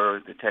over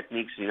the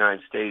techniques the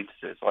United States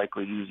is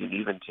likely using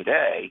even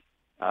today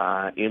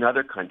in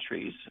other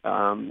countries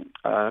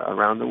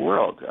around the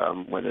world,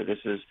 whether this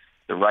is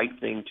the right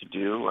thing to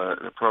do,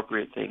 an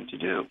appropriate thing to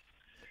do.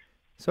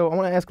 So I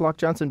want to ask Locke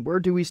Johnson, where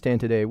do we stand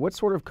today? What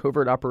sort of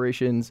covert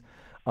operations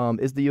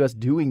is the U.S.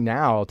 doing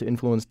now to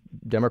influence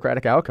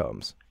democratic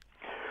outcomes?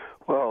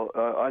 Well,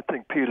 I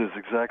think Pete is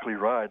exactly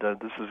right.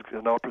 This is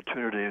an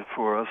opportunity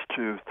for us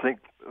to think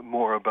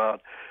more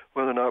about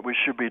whether or not we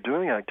should be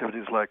doing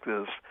activities like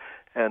this.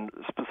 And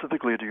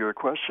specifically to your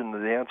question,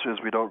 the answer is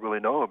we don't really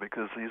know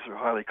because these are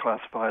highly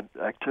classified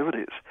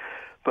activities.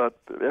 But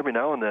every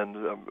now and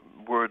then,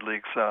 word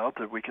leaks out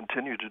that we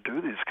continue to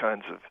do these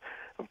kinds of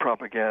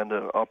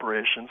propaganda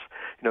operations.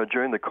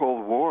 During the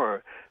Cold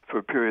War, for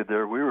a period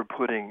there, we were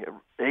putting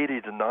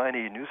 80 to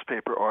 90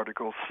 newspaper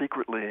articles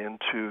secretly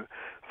into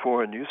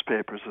foreign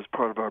newspapers as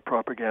part of our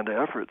propaganda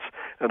efforts.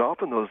 And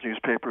often those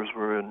newspapers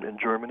were in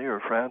Germany or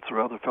France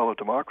or other fellow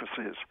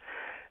democracies.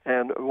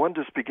 And one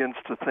just begins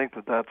to think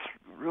that that's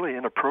really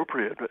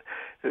inappropriate.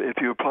 If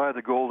you apply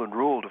the golden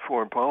rule to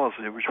foreign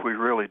policy, which we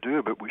rarely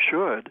do, but we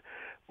should,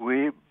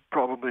 we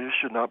probably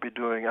should not be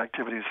doing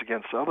activities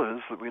against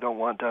others that we don't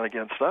want done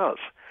against us.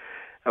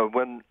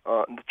 When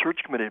the Church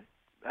Committee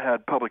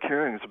had public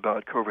hearings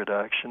about covert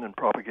action and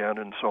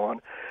propaganda and so on,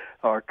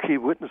 our key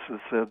witnesses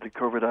said that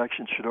covert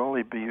action should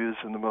only be used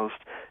in the most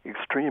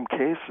extreme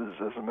cases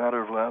as a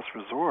matter of last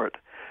resort.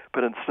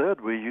 But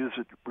instead, we use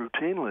it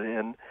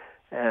routinely,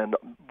 and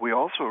we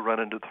also run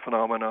into the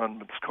phenomenon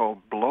that's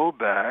called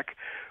blowback,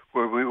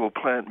 where we will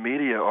plant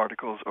media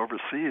articles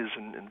overseas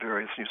in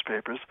various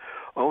newspapers,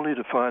 only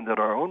to find that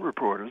our own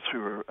reporters, who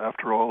are,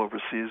 after all,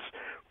 overseas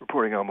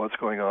reporting on what's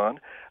going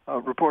on,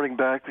 reporting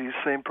back these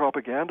same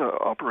propaganda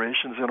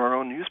operations in our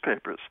own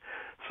newspapers.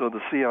 So the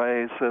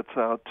CIA sets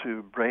out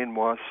to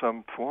brainwash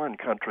some foreign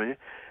country,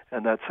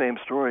 and that same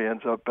story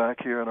ends up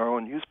back here in our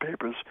own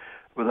newspapers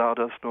without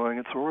us knowing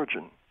its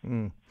origin.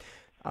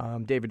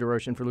 David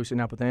DeRoche for Lucy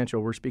Nalpathanchil.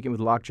 We're speaking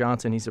with Locke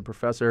Johnson. He's a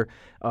professor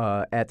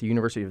at the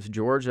University of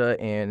Georgia,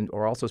 and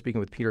we're also speaking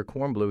with Peter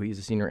Kornbluh. He's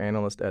a senior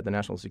analyst at the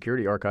National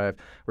Security Archive.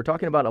 We're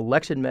talking about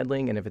election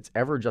meddling and if it's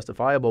ever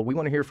justifiable. We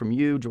want to hear from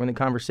you. Join the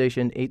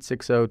conversation,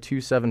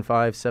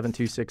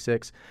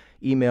 860-275-7266.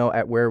 Email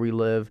at Where We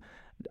Live.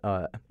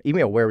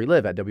 Email Where We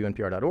Live at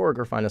WNPR.org,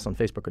 or find us on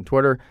Facebook and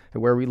Twitter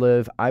at Where We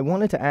Live. I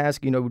wanted to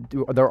ask,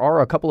 there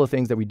are a couple of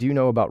things that we do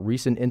know about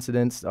recent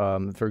incidents.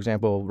 For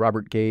example,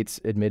 Robert Gates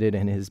admitted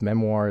in his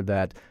memoir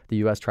that the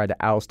U.S. tried to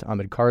oust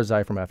Ahmed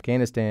Karzai from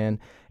Afghanistan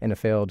in a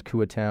failed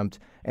coup attempt.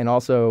 And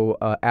also,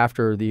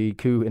 after the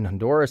coup in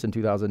Honduras in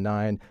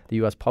 2009, the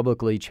U.S.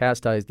 publicly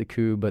chastised the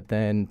coup, but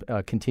then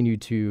continued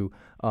to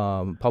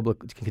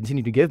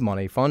give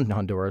money, fund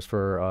Honduras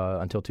for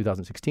until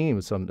 2016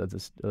 with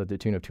the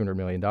tune of $200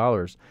 million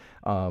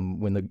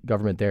when the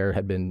government there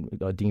had been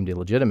deemed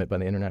illegitimate by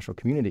the international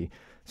community.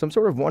 So I'm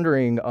sort of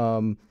wondering,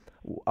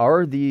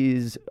 are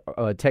these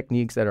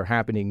techniques that are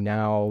happening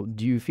now,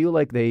 do you feel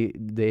like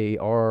they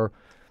are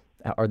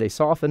they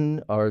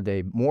softened? Are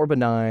they more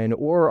benign?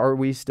 Or are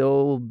we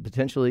still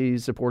potentially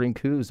supporting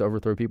coups to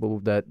overthrow people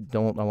that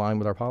don't align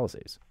with our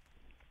policies?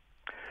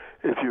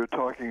 If you're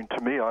talking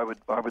to me, I would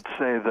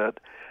say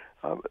that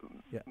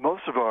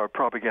most of our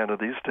propaganda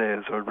these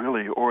days are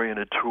really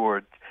oriented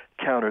toward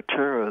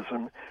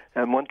counterterrorism,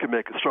 and one can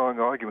make a strong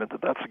argument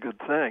that that's a good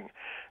thing.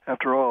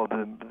 After all,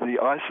 the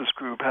ISIS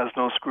group has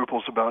no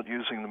scruples about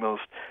using the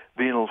most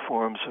venal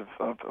forms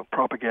of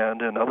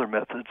propaganda and other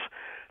methods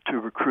to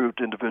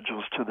recruit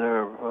individuals to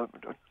their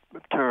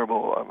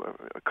terrible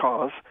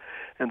cause.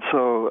 And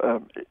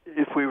so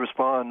if we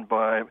respond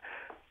by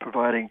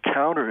providing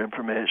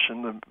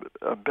counter-information,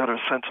 a better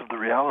sense of the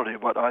reality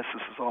of what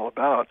ISIS is all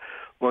about,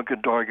 one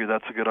could argue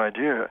that's a good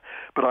idea.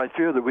 But I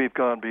fear that we've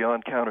gone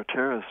beyond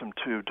counterterrorism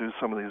to do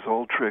some of these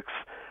old tricks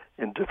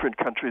in different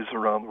countries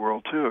around the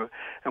world, too.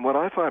 And what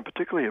I find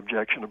particularly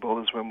objectionable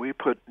is when we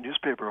put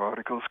newspaper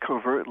articles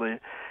covertly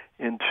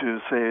into,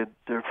 say,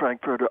 der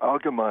Frankfurter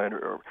Allgemeine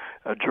or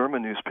a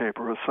German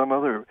newspaper or some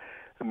other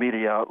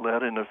media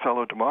outlet in a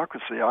fellow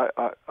democracy.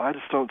 I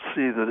just don't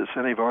see that it's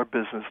any of our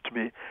business to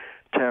be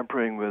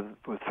tampering with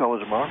fellow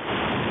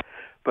democracies.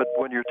 But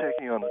when you're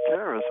taking on the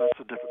terrorists, that's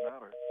a different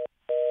matter.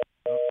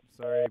 Oh,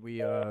 sorry,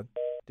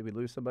 did we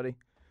lose somebody?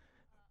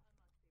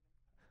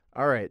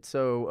 All right,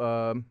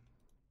 so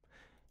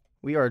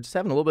we are just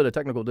having a little bit of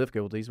technical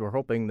difficulties. We're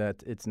hoping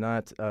that it's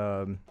not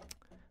some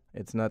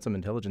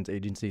intelligence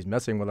agencies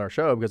messing with our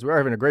show, because we are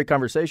having a great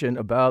conversation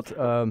about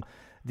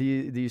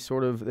the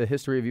sort of the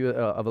history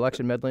of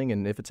election meddling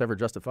and if it's ever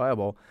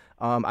justifiable.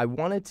 I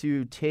wanted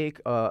to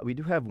take we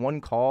do have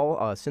one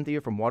call,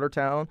 Cynthia from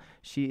Watertown.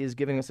 She is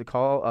giving us a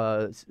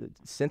call.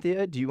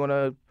 Cynthia, do you want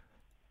to?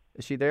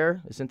 Is she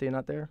there? Is Cynthia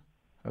not there?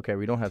 Okay,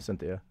 we don't have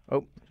Cynthia.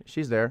 Oh,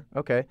 she's there.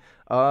 Okay.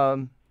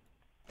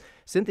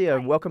 Cynthia,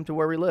 welcome to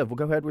Where We Live. We'll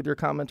go ahead with your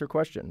comment or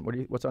question.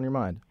 What's on your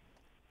mind?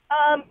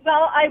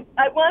 Well, I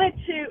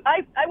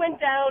went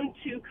down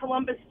to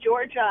Columbus,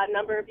 Georgia a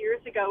number of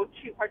years ago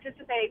to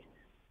participate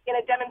in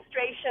a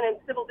demonstration in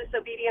civil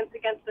disobedience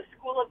against the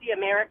School of the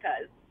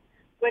Americas,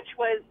 which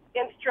was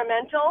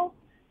instrumental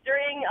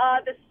during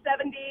the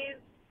 70s,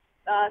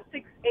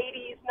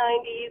 80s,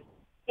 90s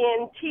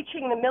in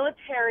teaching the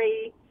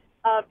military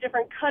of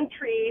different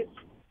countries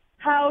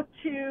how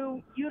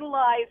to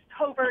utilize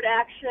covert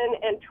action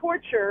and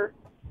torture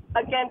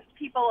against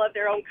people of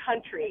their own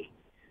country.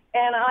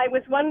 And I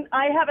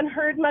haven't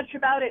heard much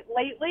about it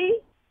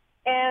lately,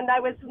 and I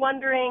was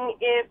wondering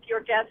if your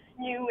guests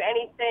knew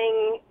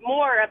anything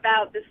more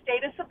about the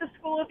status of the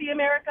School of the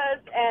Americas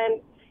and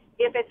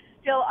if it's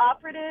still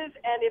operative,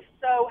 and if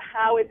so,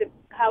 how is it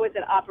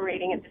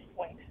operating at this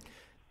point?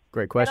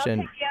 Great question.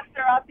 And I'll take the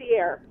answer off the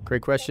air.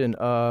 Great question.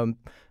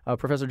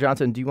 Professor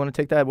Johnson, do you want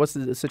to take that? What's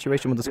the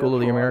situation with the School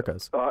of the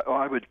Americas?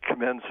 I would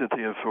commend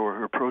Cynthia for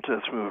her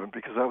protest movement,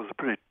 because that was a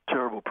pretty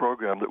terrible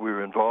program that we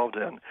were involved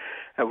in.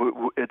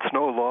 And it's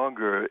no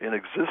longer in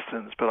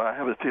existence, but I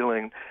have a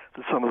feeling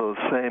that some of those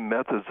same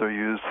methods are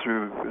used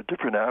through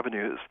different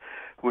avenues,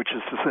 which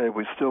is to say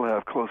we still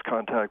have close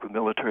contact with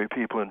military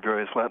people in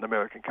various Latin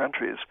American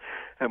countries,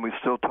 and we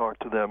still talk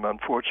to them,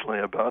 unfortunately,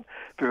 about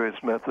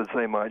various methods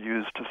they might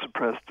use to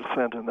suppress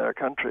dissent in their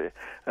country.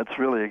 That's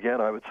really,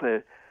 again, I would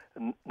say,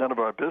 none of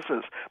our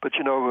business. But,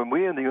 when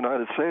we in the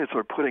United States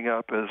are putting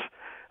up as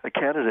a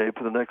candidate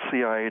for the next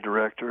CIA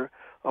director,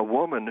 a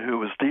woman who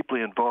was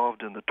deeply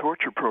involved in the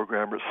torture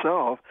program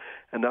herself,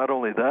 and not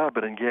only that,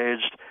 but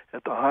engaged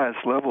at the highest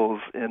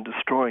levels in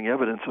destroying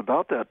evidence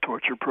about that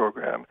torture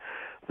program,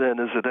 then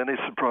is it any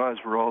surprise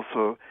we're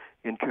also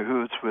in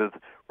cahoots with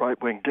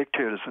right-wing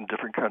dictators in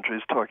different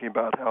countries talking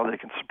about how they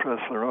can suppress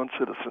their own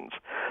citizens.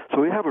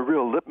 So we have a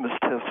real litmus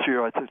test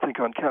here, I think,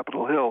 on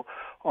Capitol Hill.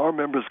 Are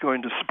members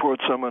going to support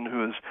someone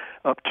who is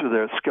up to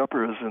their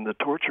scuppers in the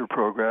torture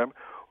program,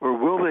 or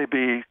will they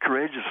be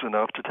courageous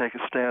enough to take a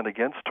stand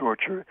against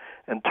torture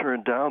and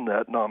turn down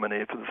that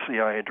nominee for the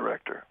CIA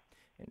director?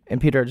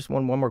 And Peter, just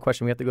one more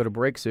question. We have to go to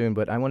break soon,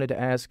 but I wanted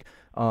to ask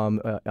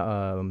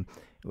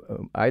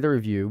either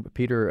of you,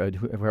 Peter,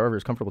 whoever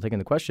is comfortable taking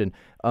the question,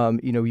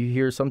 you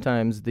hear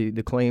sometimes the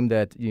claim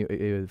that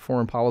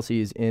foreign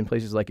policies in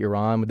places like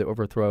Iran, with the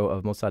overthrow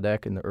of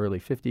Mossadegh in the early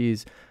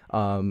 50s,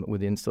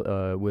 with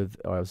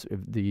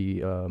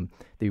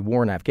the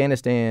war in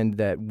Afghanistan,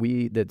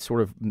 that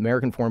sort of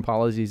American foreign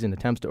policies and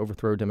attempts to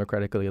overthrow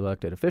democratically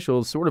elected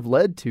officials sort of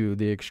led to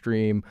the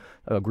extreme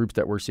groups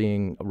that we're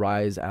seeing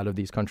rise out of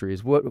these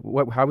countries.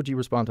 How would you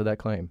respond to that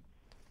claim?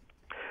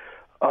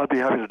 I'd be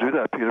happy to do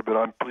that, Peter, but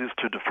I'm pleased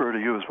to defer to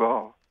you as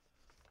well.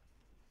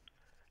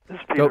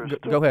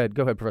 Go ahead,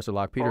 Professor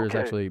Locke. Peter is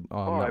actually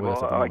not with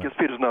us at the moment. I guess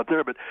Peter's not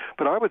there, but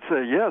I would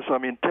say yes. I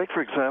mean, take,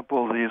 for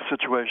example, the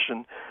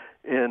situation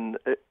in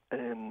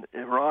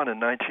Iran in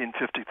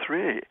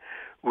 1953.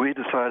 We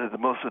decided that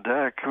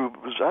Mossadegh, who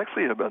was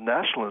actually a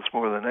nationalist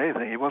more than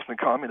anything, he wasn't a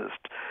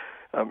communist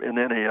in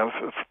any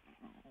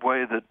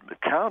way that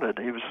counted.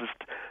 He was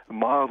just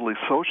mildly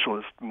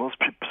socialist, most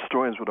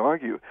historians would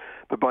argue.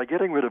 But by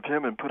getting rid of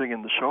him and putting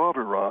in the Shah of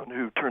Iran,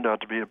 who turned out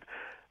to be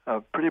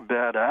a pretty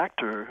bad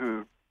actor,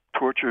 who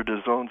tortured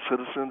his own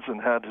citizens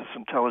and had his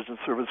intelligence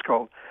service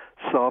called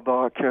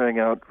Sabah carrying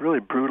out really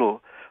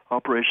brutal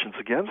operations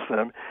against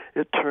them,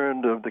 it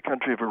turned the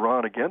country of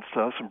Iran against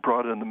us and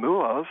brought in the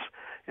mullahs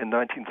in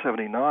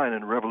 1979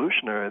 and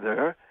revolutionary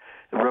there.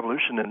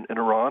 Revolution in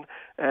Iran,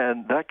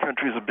 and that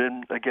country has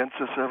been against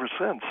us ever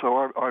since.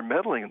 So our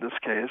meddling in this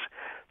case,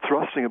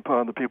 thrusting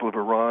upon the people of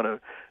Iran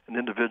an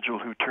individual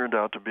who turned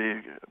out to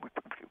be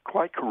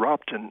quite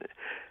corrupt and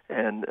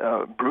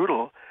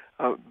brutal,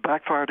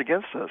 backfired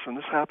against us, and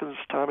this happens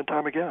time and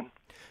time again.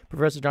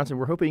 Professor Johnson,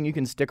 we're hoping you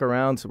can stick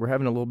around. So we're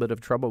having a little bit of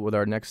trouble with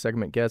our next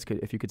segment guest.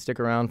 If you could stick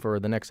around for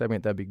the next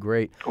segment, that'd be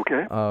great.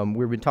 Okay.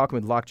 We've been talking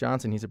with Locke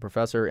Johnson. He's a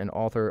professor and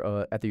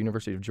author at the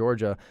University of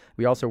Georgia.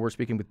 We also were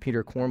speaking with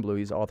Peter Kornbluh.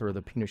 He's author of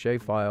the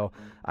Pinochet File.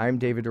 I'm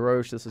David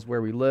DeRoche. This is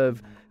Where We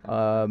Live.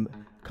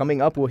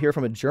 Coming up, we'll hear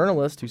from a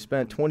journalist who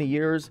spent 20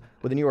 years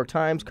with the New York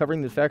Times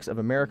covering the effects of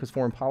America's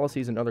foreign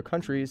policies in other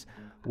countries.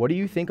 What do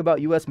you think about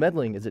U.S.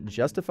 meddling? Is it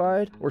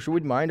justified, or should we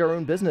mind our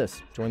own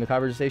business? Join the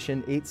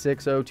conversation,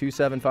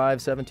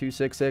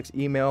 860-275-7266.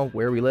 Email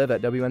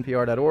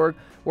wherewelive@wnpr.org,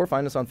 or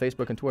find us on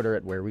Facebook and Twitter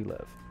at Where We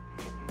Live.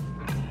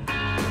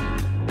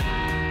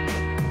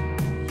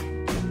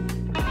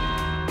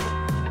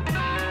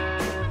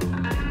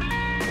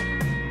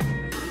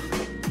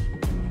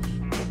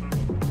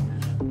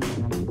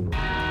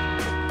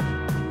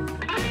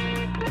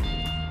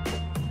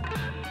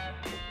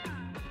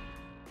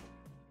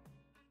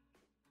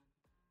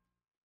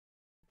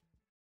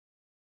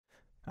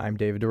 I'm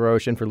David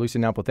DeRoche, and for Lucy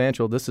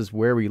Nalpathanchel, this is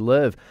Where We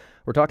Live.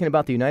 We're talking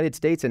about the United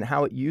States and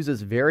how it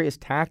uses various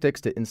tactics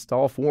to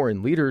install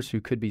foreign leaders who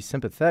could be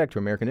sympathetic to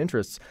American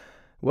interests.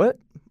 What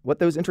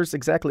those interests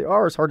exactly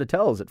are is hard to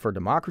tell. Is it for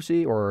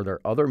democracy, or are there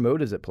other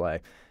motives at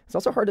play? It's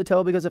also hard to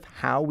tell because of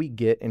how we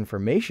get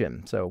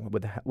information. So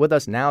with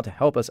us now to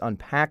help us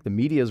unpack the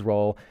media's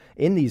role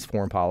in these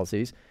foreign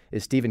policies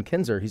is Stephen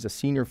Kinzer. He's a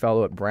senior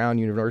fellow at Brown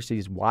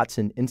University's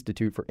Watson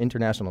Institute for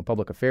International and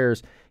Public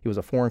Affairs. He was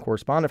a foreign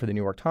correspondent for the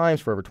New York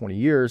Times for over 20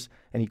 years,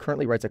 and he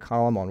currently writes a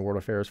column on world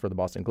affairs for the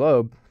Boston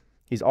Globe.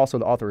 He's also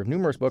the author of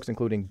numerous books,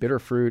 including Bitter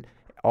Fruit,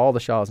 All the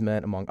Shah's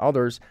Men, among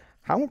others.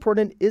 How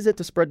important is it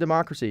to spread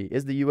democracy?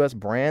 Is the U.S.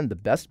 brand the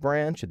best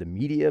brand? Should the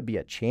media be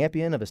a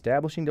champion of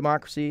establishing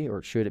democracy,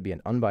 or should it be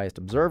an unbiased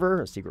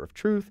observer, a seeker of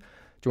truth?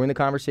 Join the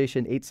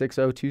conversation,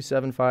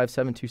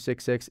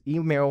 860-275-7266.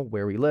 Email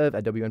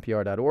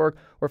wherewelive@wnpr.org,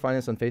 or find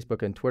us on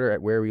Facebook and Twitter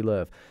at Where We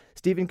Live.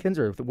 Stephen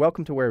Kinzer,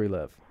 welcome to Where We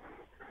Live.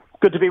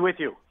 Good to be with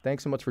you.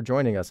 Thanks so much for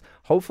joining us.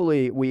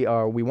 Hopefully, we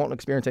won't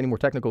experience any more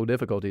technical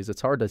difficulties.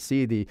 It's hard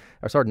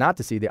not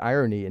to see the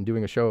irony in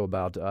doing a show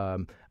about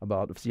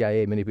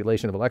CIA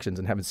manipulation of elections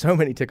and having so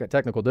many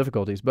technical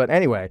difficulties. But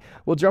anyway,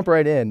 we'll jump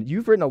right in.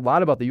 You've written a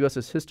lot about the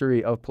U.S.'s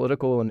history of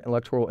political and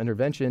electoral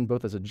intervention,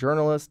 both as a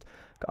journalist,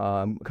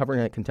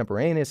 covering it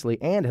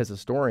contemporaneously, and as a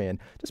historian.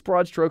 Just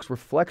broad strokes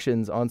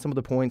reflections on some of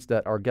the points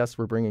that our guests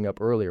were bringing up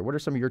earlier. What are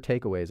some of your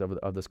takeaways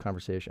of this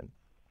conversation?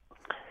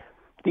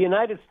 The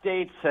United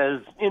States has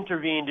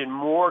intervened in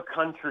more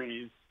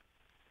countries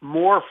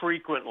more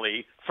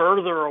frequently,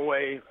 further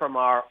away from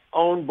our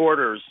own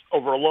borders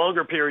over a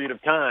longer period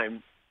of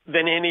time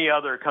than any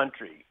other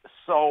country.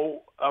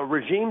 So a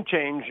regime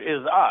change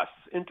is us.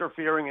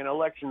 Interfering in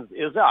elections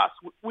is us.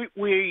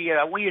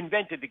 We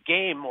invented the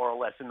game, more or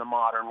less, in the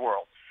modern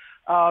world.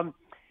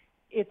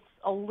 it's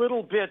a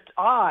little bit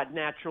odd,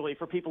 naturally,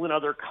 for people in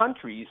other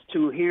countries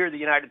to hear the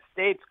United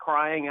States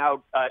crying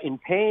out in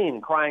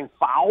pain, crying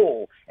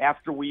foul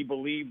after we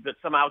believe that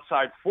some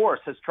outside force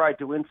has tried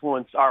to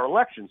influence our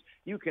elections.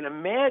 You can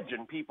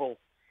imagine people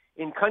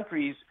in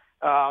countries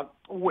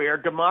where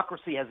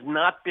democracy has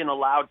not been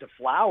allowed to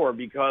flower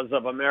because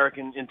of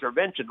American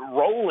intervention,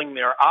 rolling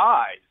their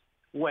eyes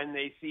when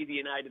they see the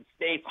United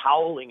States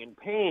howling in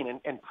pain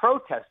and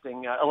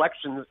protesting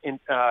elections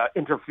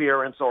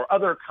interference or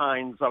other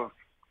kinds of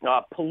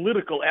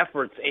political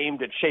efforts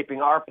aimed at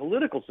shaping our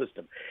political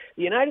system.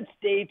 The United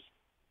States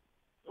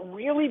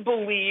really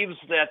believes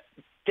that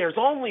there's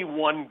only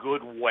one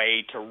good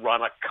way to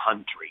run a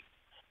country.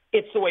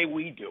 It's the way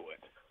we do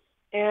it.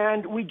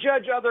 And we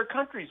judge other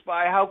countries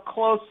by how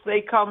close they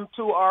come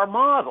to our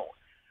model.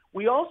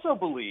 We also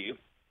believe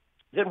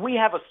that we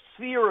have a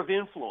sphere of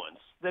influence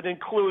that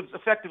includes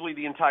effectively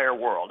the entire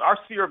world. Our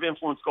sphere of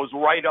influence goes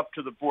right up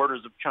to the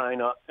borders of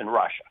China and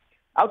Russia.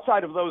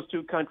 Outside of those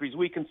two countries,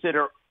 we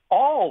consider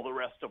all the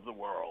rest of the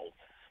world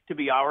to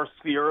be our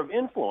sphere of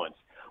influence.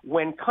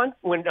 When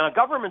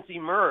governments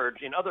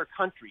emerge in other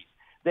countries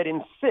that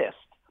insist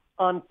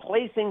on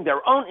placing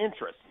their own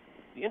interests,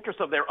 the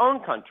interests of their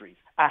own countries,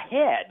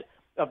 ahead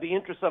of the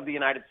interests of the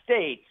United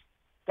States,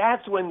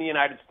 that's when the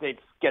United States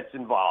gets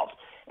involved.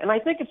 And I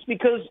think it's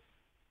because,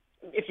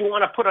 if you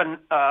want to put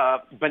a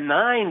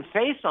benign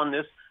face on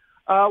this,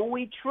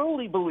 we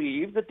truly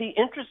believe that the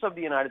interests of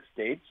the United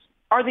States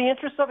are the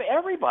interests of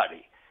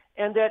everybody,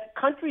 and that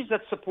countries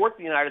that support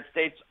the United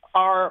States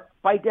are,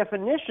 by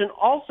definition,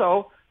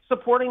 also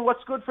supporting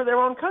what's good for their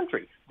own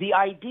country. The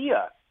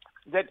idea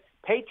that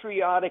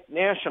patriotic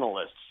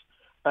nationalists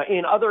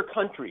in other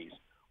countries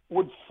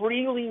would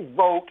freely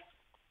vote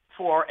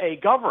for a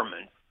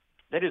government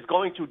that is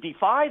going to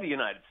defy the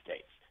United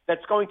States,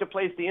 that's going to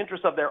place the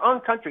interests of their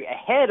own country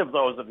ahead of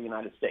those of the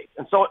United States,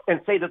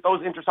 and say that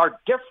those interests are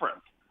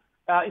different,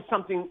 is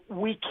something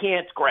we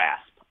can't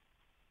grasp.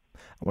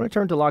 I want to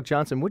turn to Locke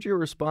Johnson. What's your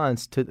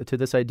response to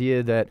this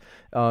idea that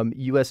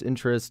U.S.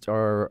 interests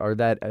are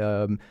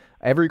that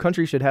every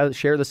country should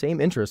share the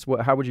same interests?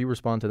 How would you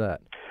respond to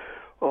that?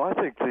 Well, I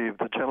think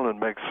the gentleman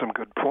makes some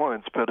good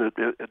points, but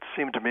it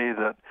seemed to me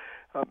that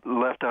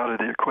left out of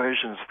the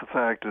equation is the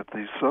fact that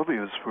the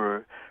Soviets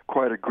were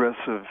quite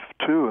aggressive,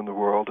 too, in the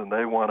world, and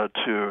they wanted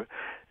to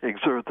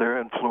exert their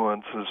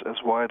influence as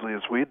widely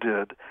as we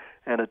did.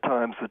 And at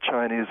times the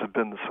Chinese have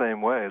been the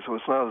same way. So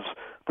it's not as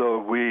though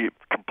we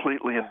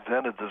completely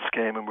invented this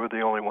game and we're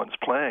the only ones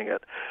playing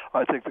it.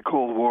 I think the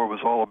Cold War was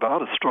all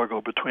about a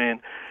struggle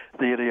between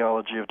the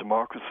ideology of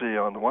democracy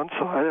on the one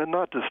side, and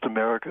not just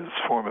America's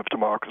form of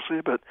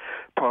democracy, but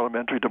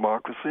parliamentary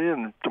democracy,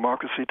 and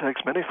democracy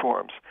takes many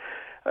forms.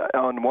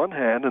 On one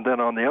hand, and then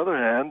on the other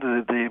hand,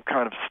 the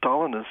kind of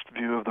Stalinist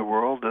view of the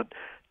world that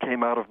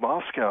came out of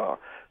Moscow.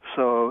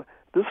 So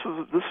this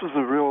was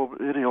a real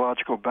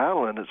ideological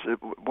battle, and it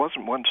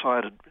wasn't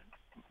one-sided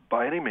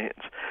by any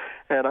means.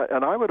 And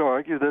I would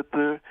argue that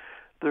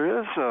there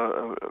is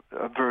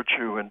a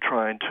virtue in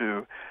trying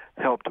to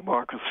help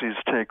democracies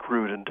take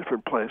root in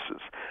different places.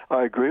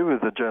 I agree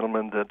with the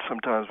gentleman that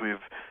sometimes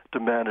we've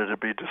demanded it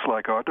be just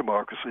like our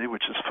democracy,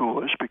 which is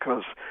foolish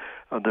because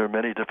there are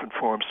many different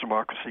forms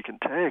democracy can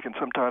take, and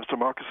sometimes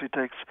democracy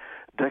takes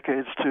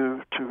decades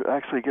to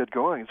actually get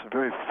going. It's a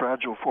very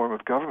fragile form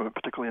of government,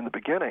 particularly in the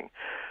beginning.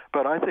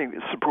 But I think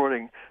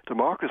supporting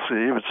democracy,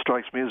 it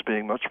strikes me as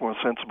being much more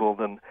sensible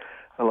than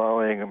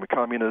allowing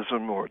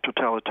communism or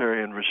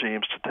totalitarian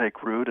regimes to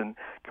take root and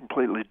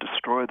completely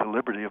destroy the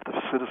liberty of the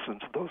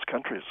citizens of those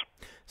countries.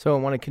 So I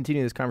want to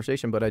continue this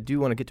conversation, but I do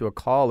want to get to a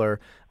caller.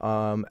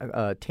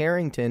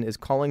 Tarrington is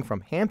calling from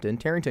Hampton.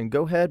 Tarrington,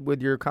 go ahead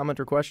with your comment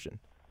or question.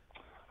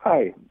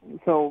 Hi.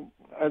 So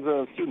as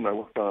a student, I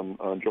worked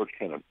on George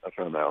Kennan a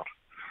fair amount.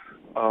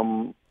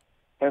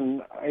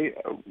 And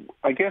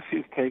I guess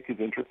his take is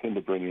interesting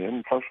to bring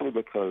in, partially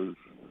because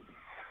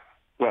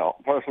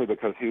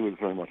he was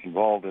very much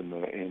involved in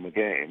the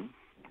game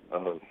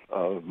of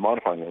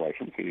modifying the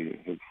elections.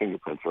 His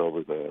fingerprints are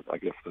over the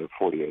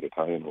 48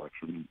 Italian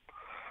election,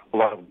 a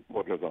lot of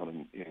what goes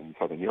on in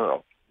Southern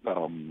Europe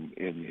in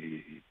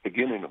the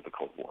beginning of the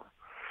Cold War.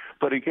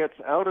 But he gets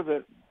out of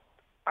it,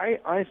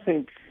 I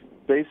think,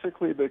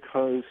 basically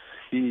because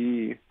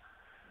he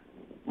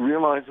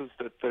realizes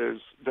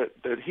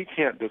that he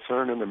can't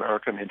discern an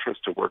American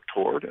interest to work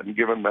toward, and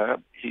given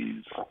that,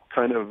 he's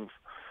kind of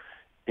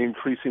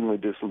increasingly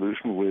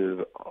disillusioned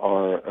with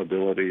our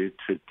ability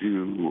to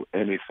do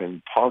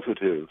anything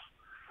positive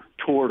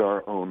toward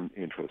our own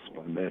interests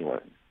by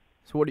meddling.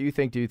 So what do you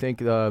think? Do you think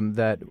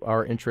that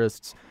our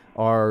interests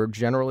are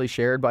generally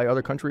shared by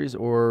other countries,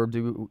 or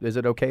is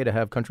it okay to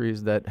have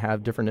countries that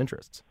have different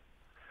interests?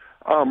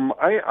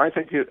 I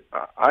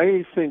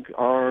think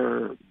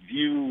our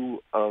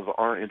view of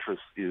our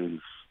interests is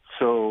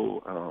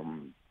so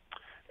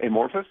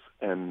amorphous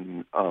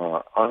and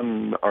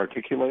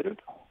unarticulated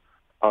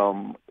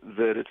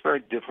that it's very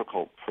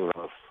difficult for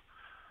us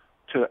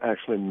to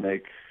actually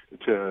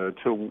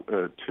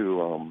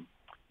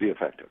be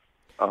effective.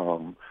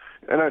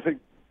 And I think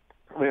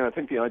I mean, I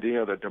think the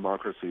idea that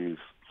democracies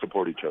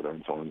support each other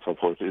and so on and so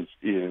forth is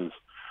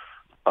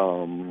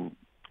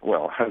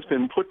has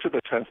been put to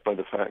the test by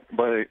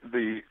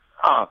the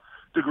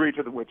degree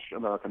to which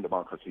American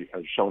democracy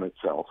has shown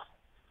itself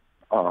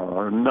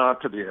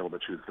not to be able to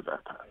choose the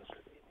best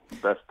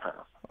path.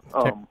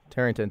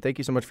 Tarrington, thank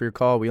you so much for your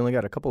call. We only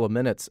got a couple of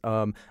minutes. I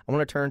want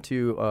to turn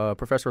to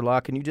Professor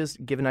Locke. Can you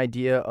just give an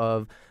idea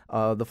of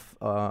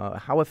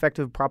how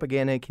effective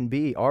propaganda can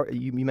be?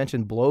 You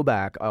mentioned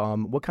blowback.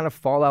 What kind of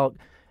fallout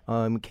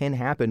can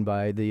happen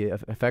by the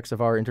effects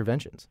of our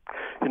interventions?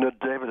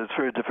 David, it's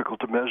very difficult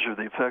to measure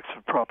the effects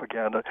of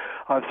propaganda.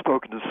 I've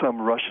spoken to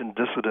some Russian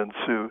dissidents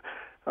who,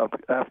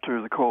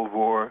 after the Cold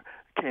War,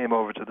 came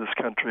over to this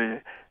country,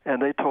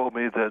 and they told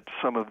me that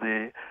some of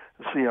the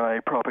CIA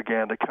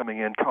propaganda coming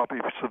in,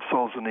 copies of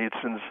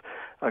Solzhenitsyn's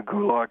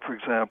Gulag, for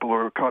example,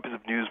 or copies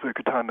of Newsweek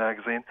or Time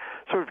magazine,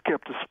 sort of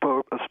kept a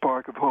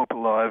spark of hope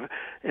alive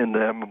in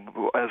them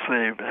as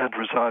they had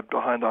resided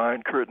behind the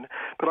Iron Curtain.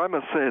 But I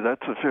must say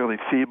that's a fairly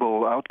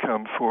feeble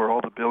outcome for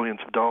all the billions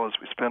of dollars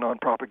we spend on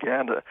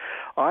propaganda.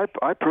 I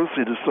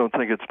personally just don't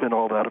think it's been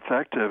all that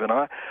effective, and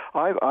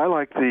I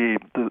like the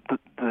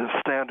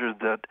standard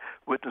that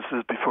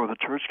witnesses before the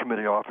Church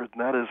Committee offered,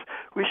 and that is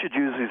we should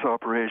use these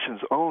operations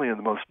only in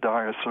the most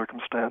dire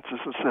circumstances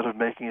instead of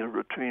making it a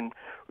routine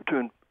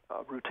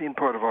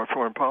part of our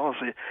foreign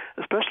policy,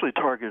 especially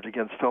targeted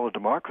against fellow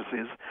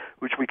democracies,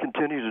 which we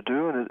continue to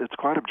do, and it's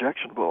quite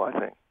objectionable, I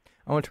think.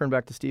 I want to turn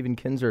back to Stephen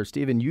Kinzer.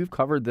 Stephen, you've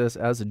covered this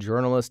as a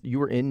journalist. You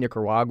were in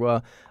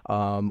Nicaragua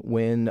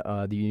when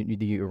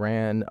the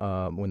Iran,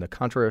 when the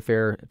Contra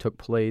affair took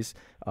place.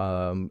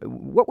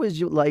 What was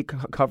you like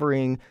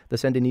covering the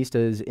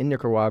Sandinistas in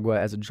Nicaragua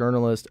as a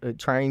journalist,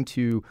 trying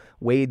to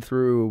wade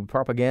through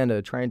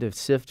propaganda, trying to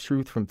sift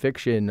truth from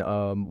fiction?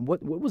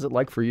 What was it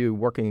like for you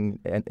working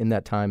in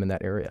that time in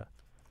that area?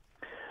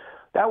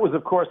 That was,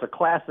 of course, a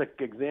classic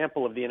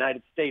example of the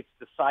United States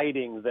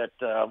deciding that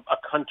a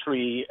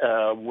country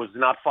was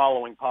not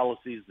following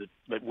policies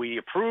that we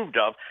approved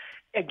of.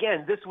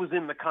 Again, this was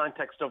in the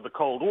context of the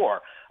Cold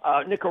War.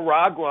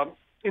 Nicaragua,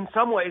 in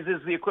some ways,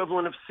 is the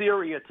equivalent of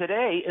Syria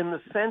today in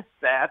the sense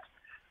that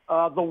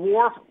the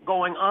war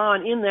going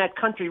on in that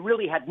country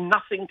really had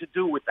nothing to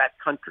do with that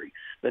country.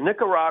 The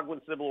Nicaraguan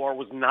Civil War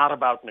was not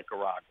about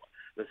Nicaragua.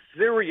 The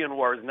Syrian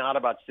war is not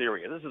about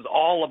Syria. This is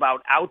all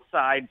about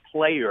outside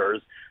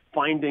players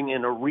finding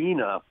an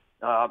arena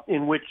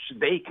in which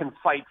they can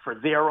fight for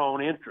their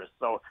own interests.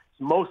 So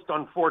it's most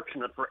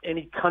unfortunate for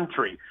any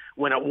country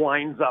when it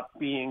winds up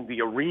being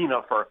the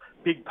arena for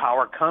big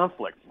power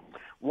conflicts.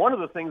 One of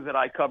the things that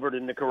I covered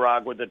in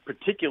Nicaragua that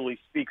particularly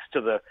speaks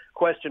to the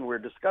question we're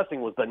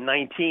discussing was the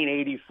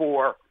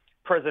 1984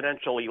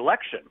 presidential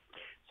election.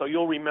 So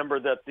you'll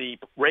remember that the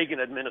Reagan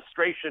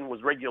administration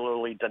was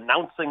regularly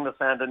denouncing the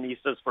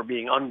Sandinistas for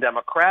being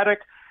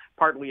undemocratic.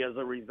 Partly as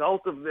a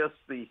result of this,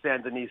 the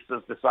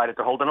Sandinistas decided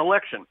to hold an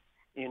election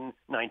in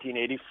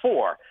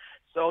 1984.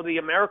 So the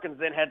Americans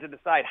then had to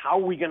decide, how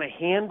are we going to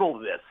handle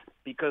this?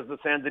 Because the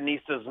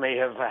Sandinistas may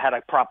have had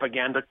a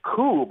propaganda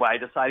coup by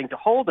deciding to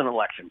hold an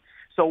election.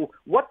 So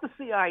what the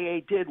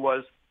CIA did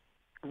was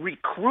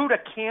recruit a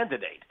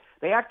candidate.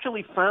 They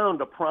actually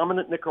found a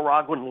prominent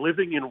Nicaraguan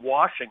living in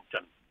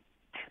Washington.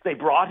 They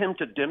brought him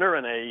to dinner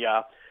in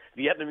a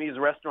Vietnamese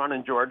restaurant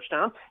in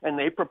Georgetown, and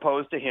they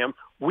proposed to him,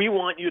 we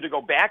want you to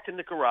go back to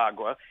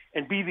Nicaragua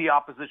and be the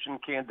opposition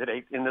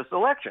candidate in this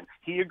election.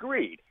 He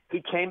agreed.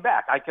 He came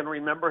back. I can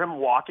remember him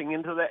walking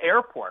into the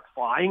airport,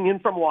 flying in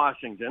from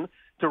Washington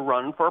to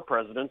run for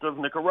president of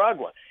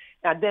Nicaragua.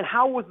 And then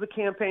how was the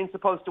campaign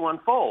supposed to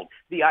unfold?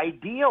 The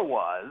idea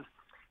was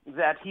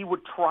that he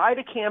would try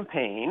to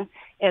campaign,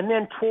 and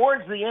then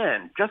towards the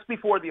end, just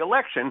before the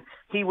election,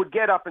 he would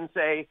get up and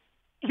say,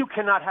 you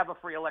cannot have a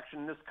free election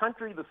in this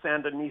country. The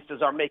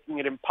Sandinistas are making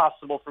it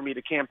impossible for me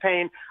to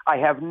campaign. I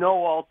have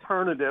no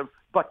alternative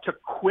but to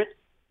quit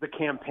the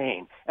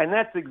campaign. And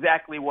that's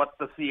exactly what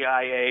the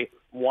CIA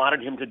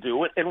wanted him to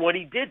do and what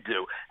he did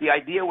do. The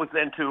idea was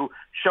then to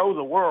show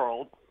the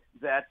world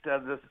that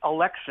this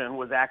election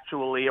was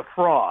actually a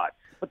fraud.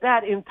 But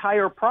that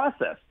entire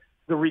process,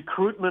 the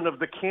recruitment of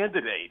the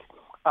candidate,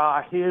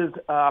 his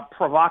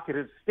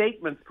provocative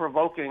statements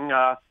provoking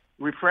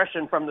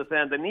repression from the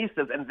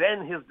Sandinistas, and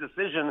then his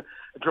decision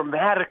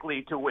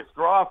dramatically to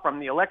withdraw from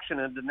the election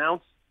and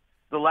denounce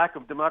the lack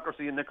of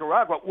democracy in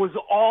Nicaragua was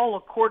all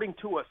according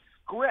to a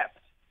script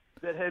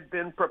that had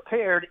been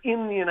prepared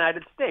in the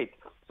United States.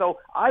 So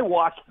I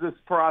watched this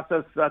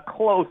process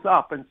close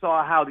up and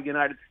saw how the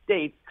United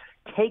States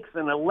takes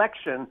an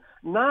election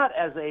not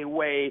as a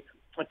way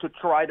to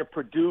try to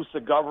produce a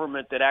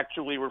government that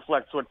actually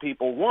reflects what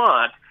people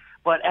want,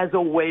 but as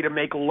a way to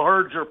make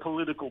larger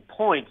political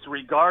points,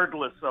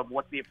 regardless of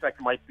what the effect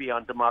might be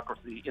on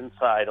democracy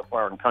inside a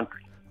foreign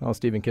country. Well,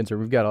 Stephen Kinzer,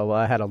 we've got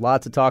had a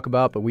lot to talk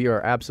about, but we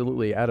are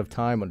absolutely out of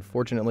time,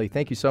 unfortunately.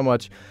 Thank you so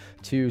much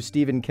to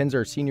Stephen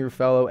Kinzer, Senior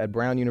Fellow at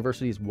Brown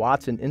University's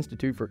Watson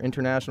Institute for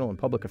International and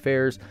Public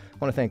Affairs. I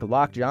want to thank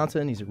Locke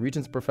Johnson. He's a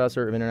Regents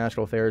Professor of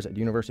International Affairs at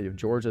University of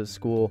Georgia's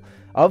School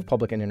of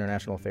Public and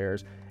International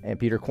Affairs, and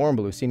Peter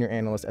Kornblue, Senior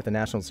Analyst at the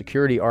National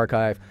Security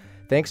Archive.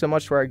 Thanks so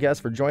much to our guests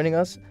for joining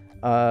us.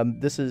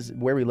 This is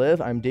Where We Live.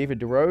 I'm David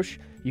DeRoche.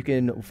 You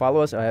can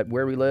follow us at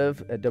Where We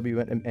Live at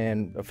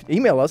and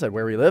email us at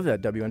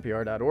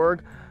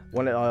wherewelive@wnpr.org.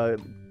 Want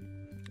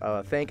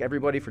to thank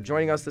everybody for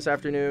joining us this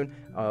afternoon.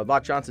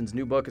 Locke Johnson's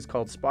new book is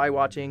called Spy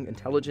Watching,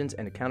 Intelligence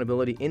and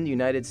Accountability in the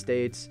United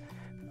States.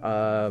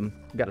 Got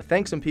to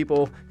thank some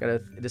people.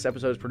 This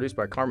episode is produced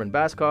by Carmen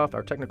Baskoff.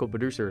 Our technical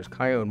producer is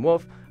Kyone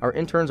Wolf. Our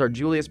interns are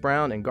Julius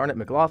Brown and Garnet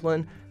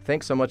McLaughlin.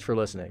 Thanks so much for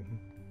listening.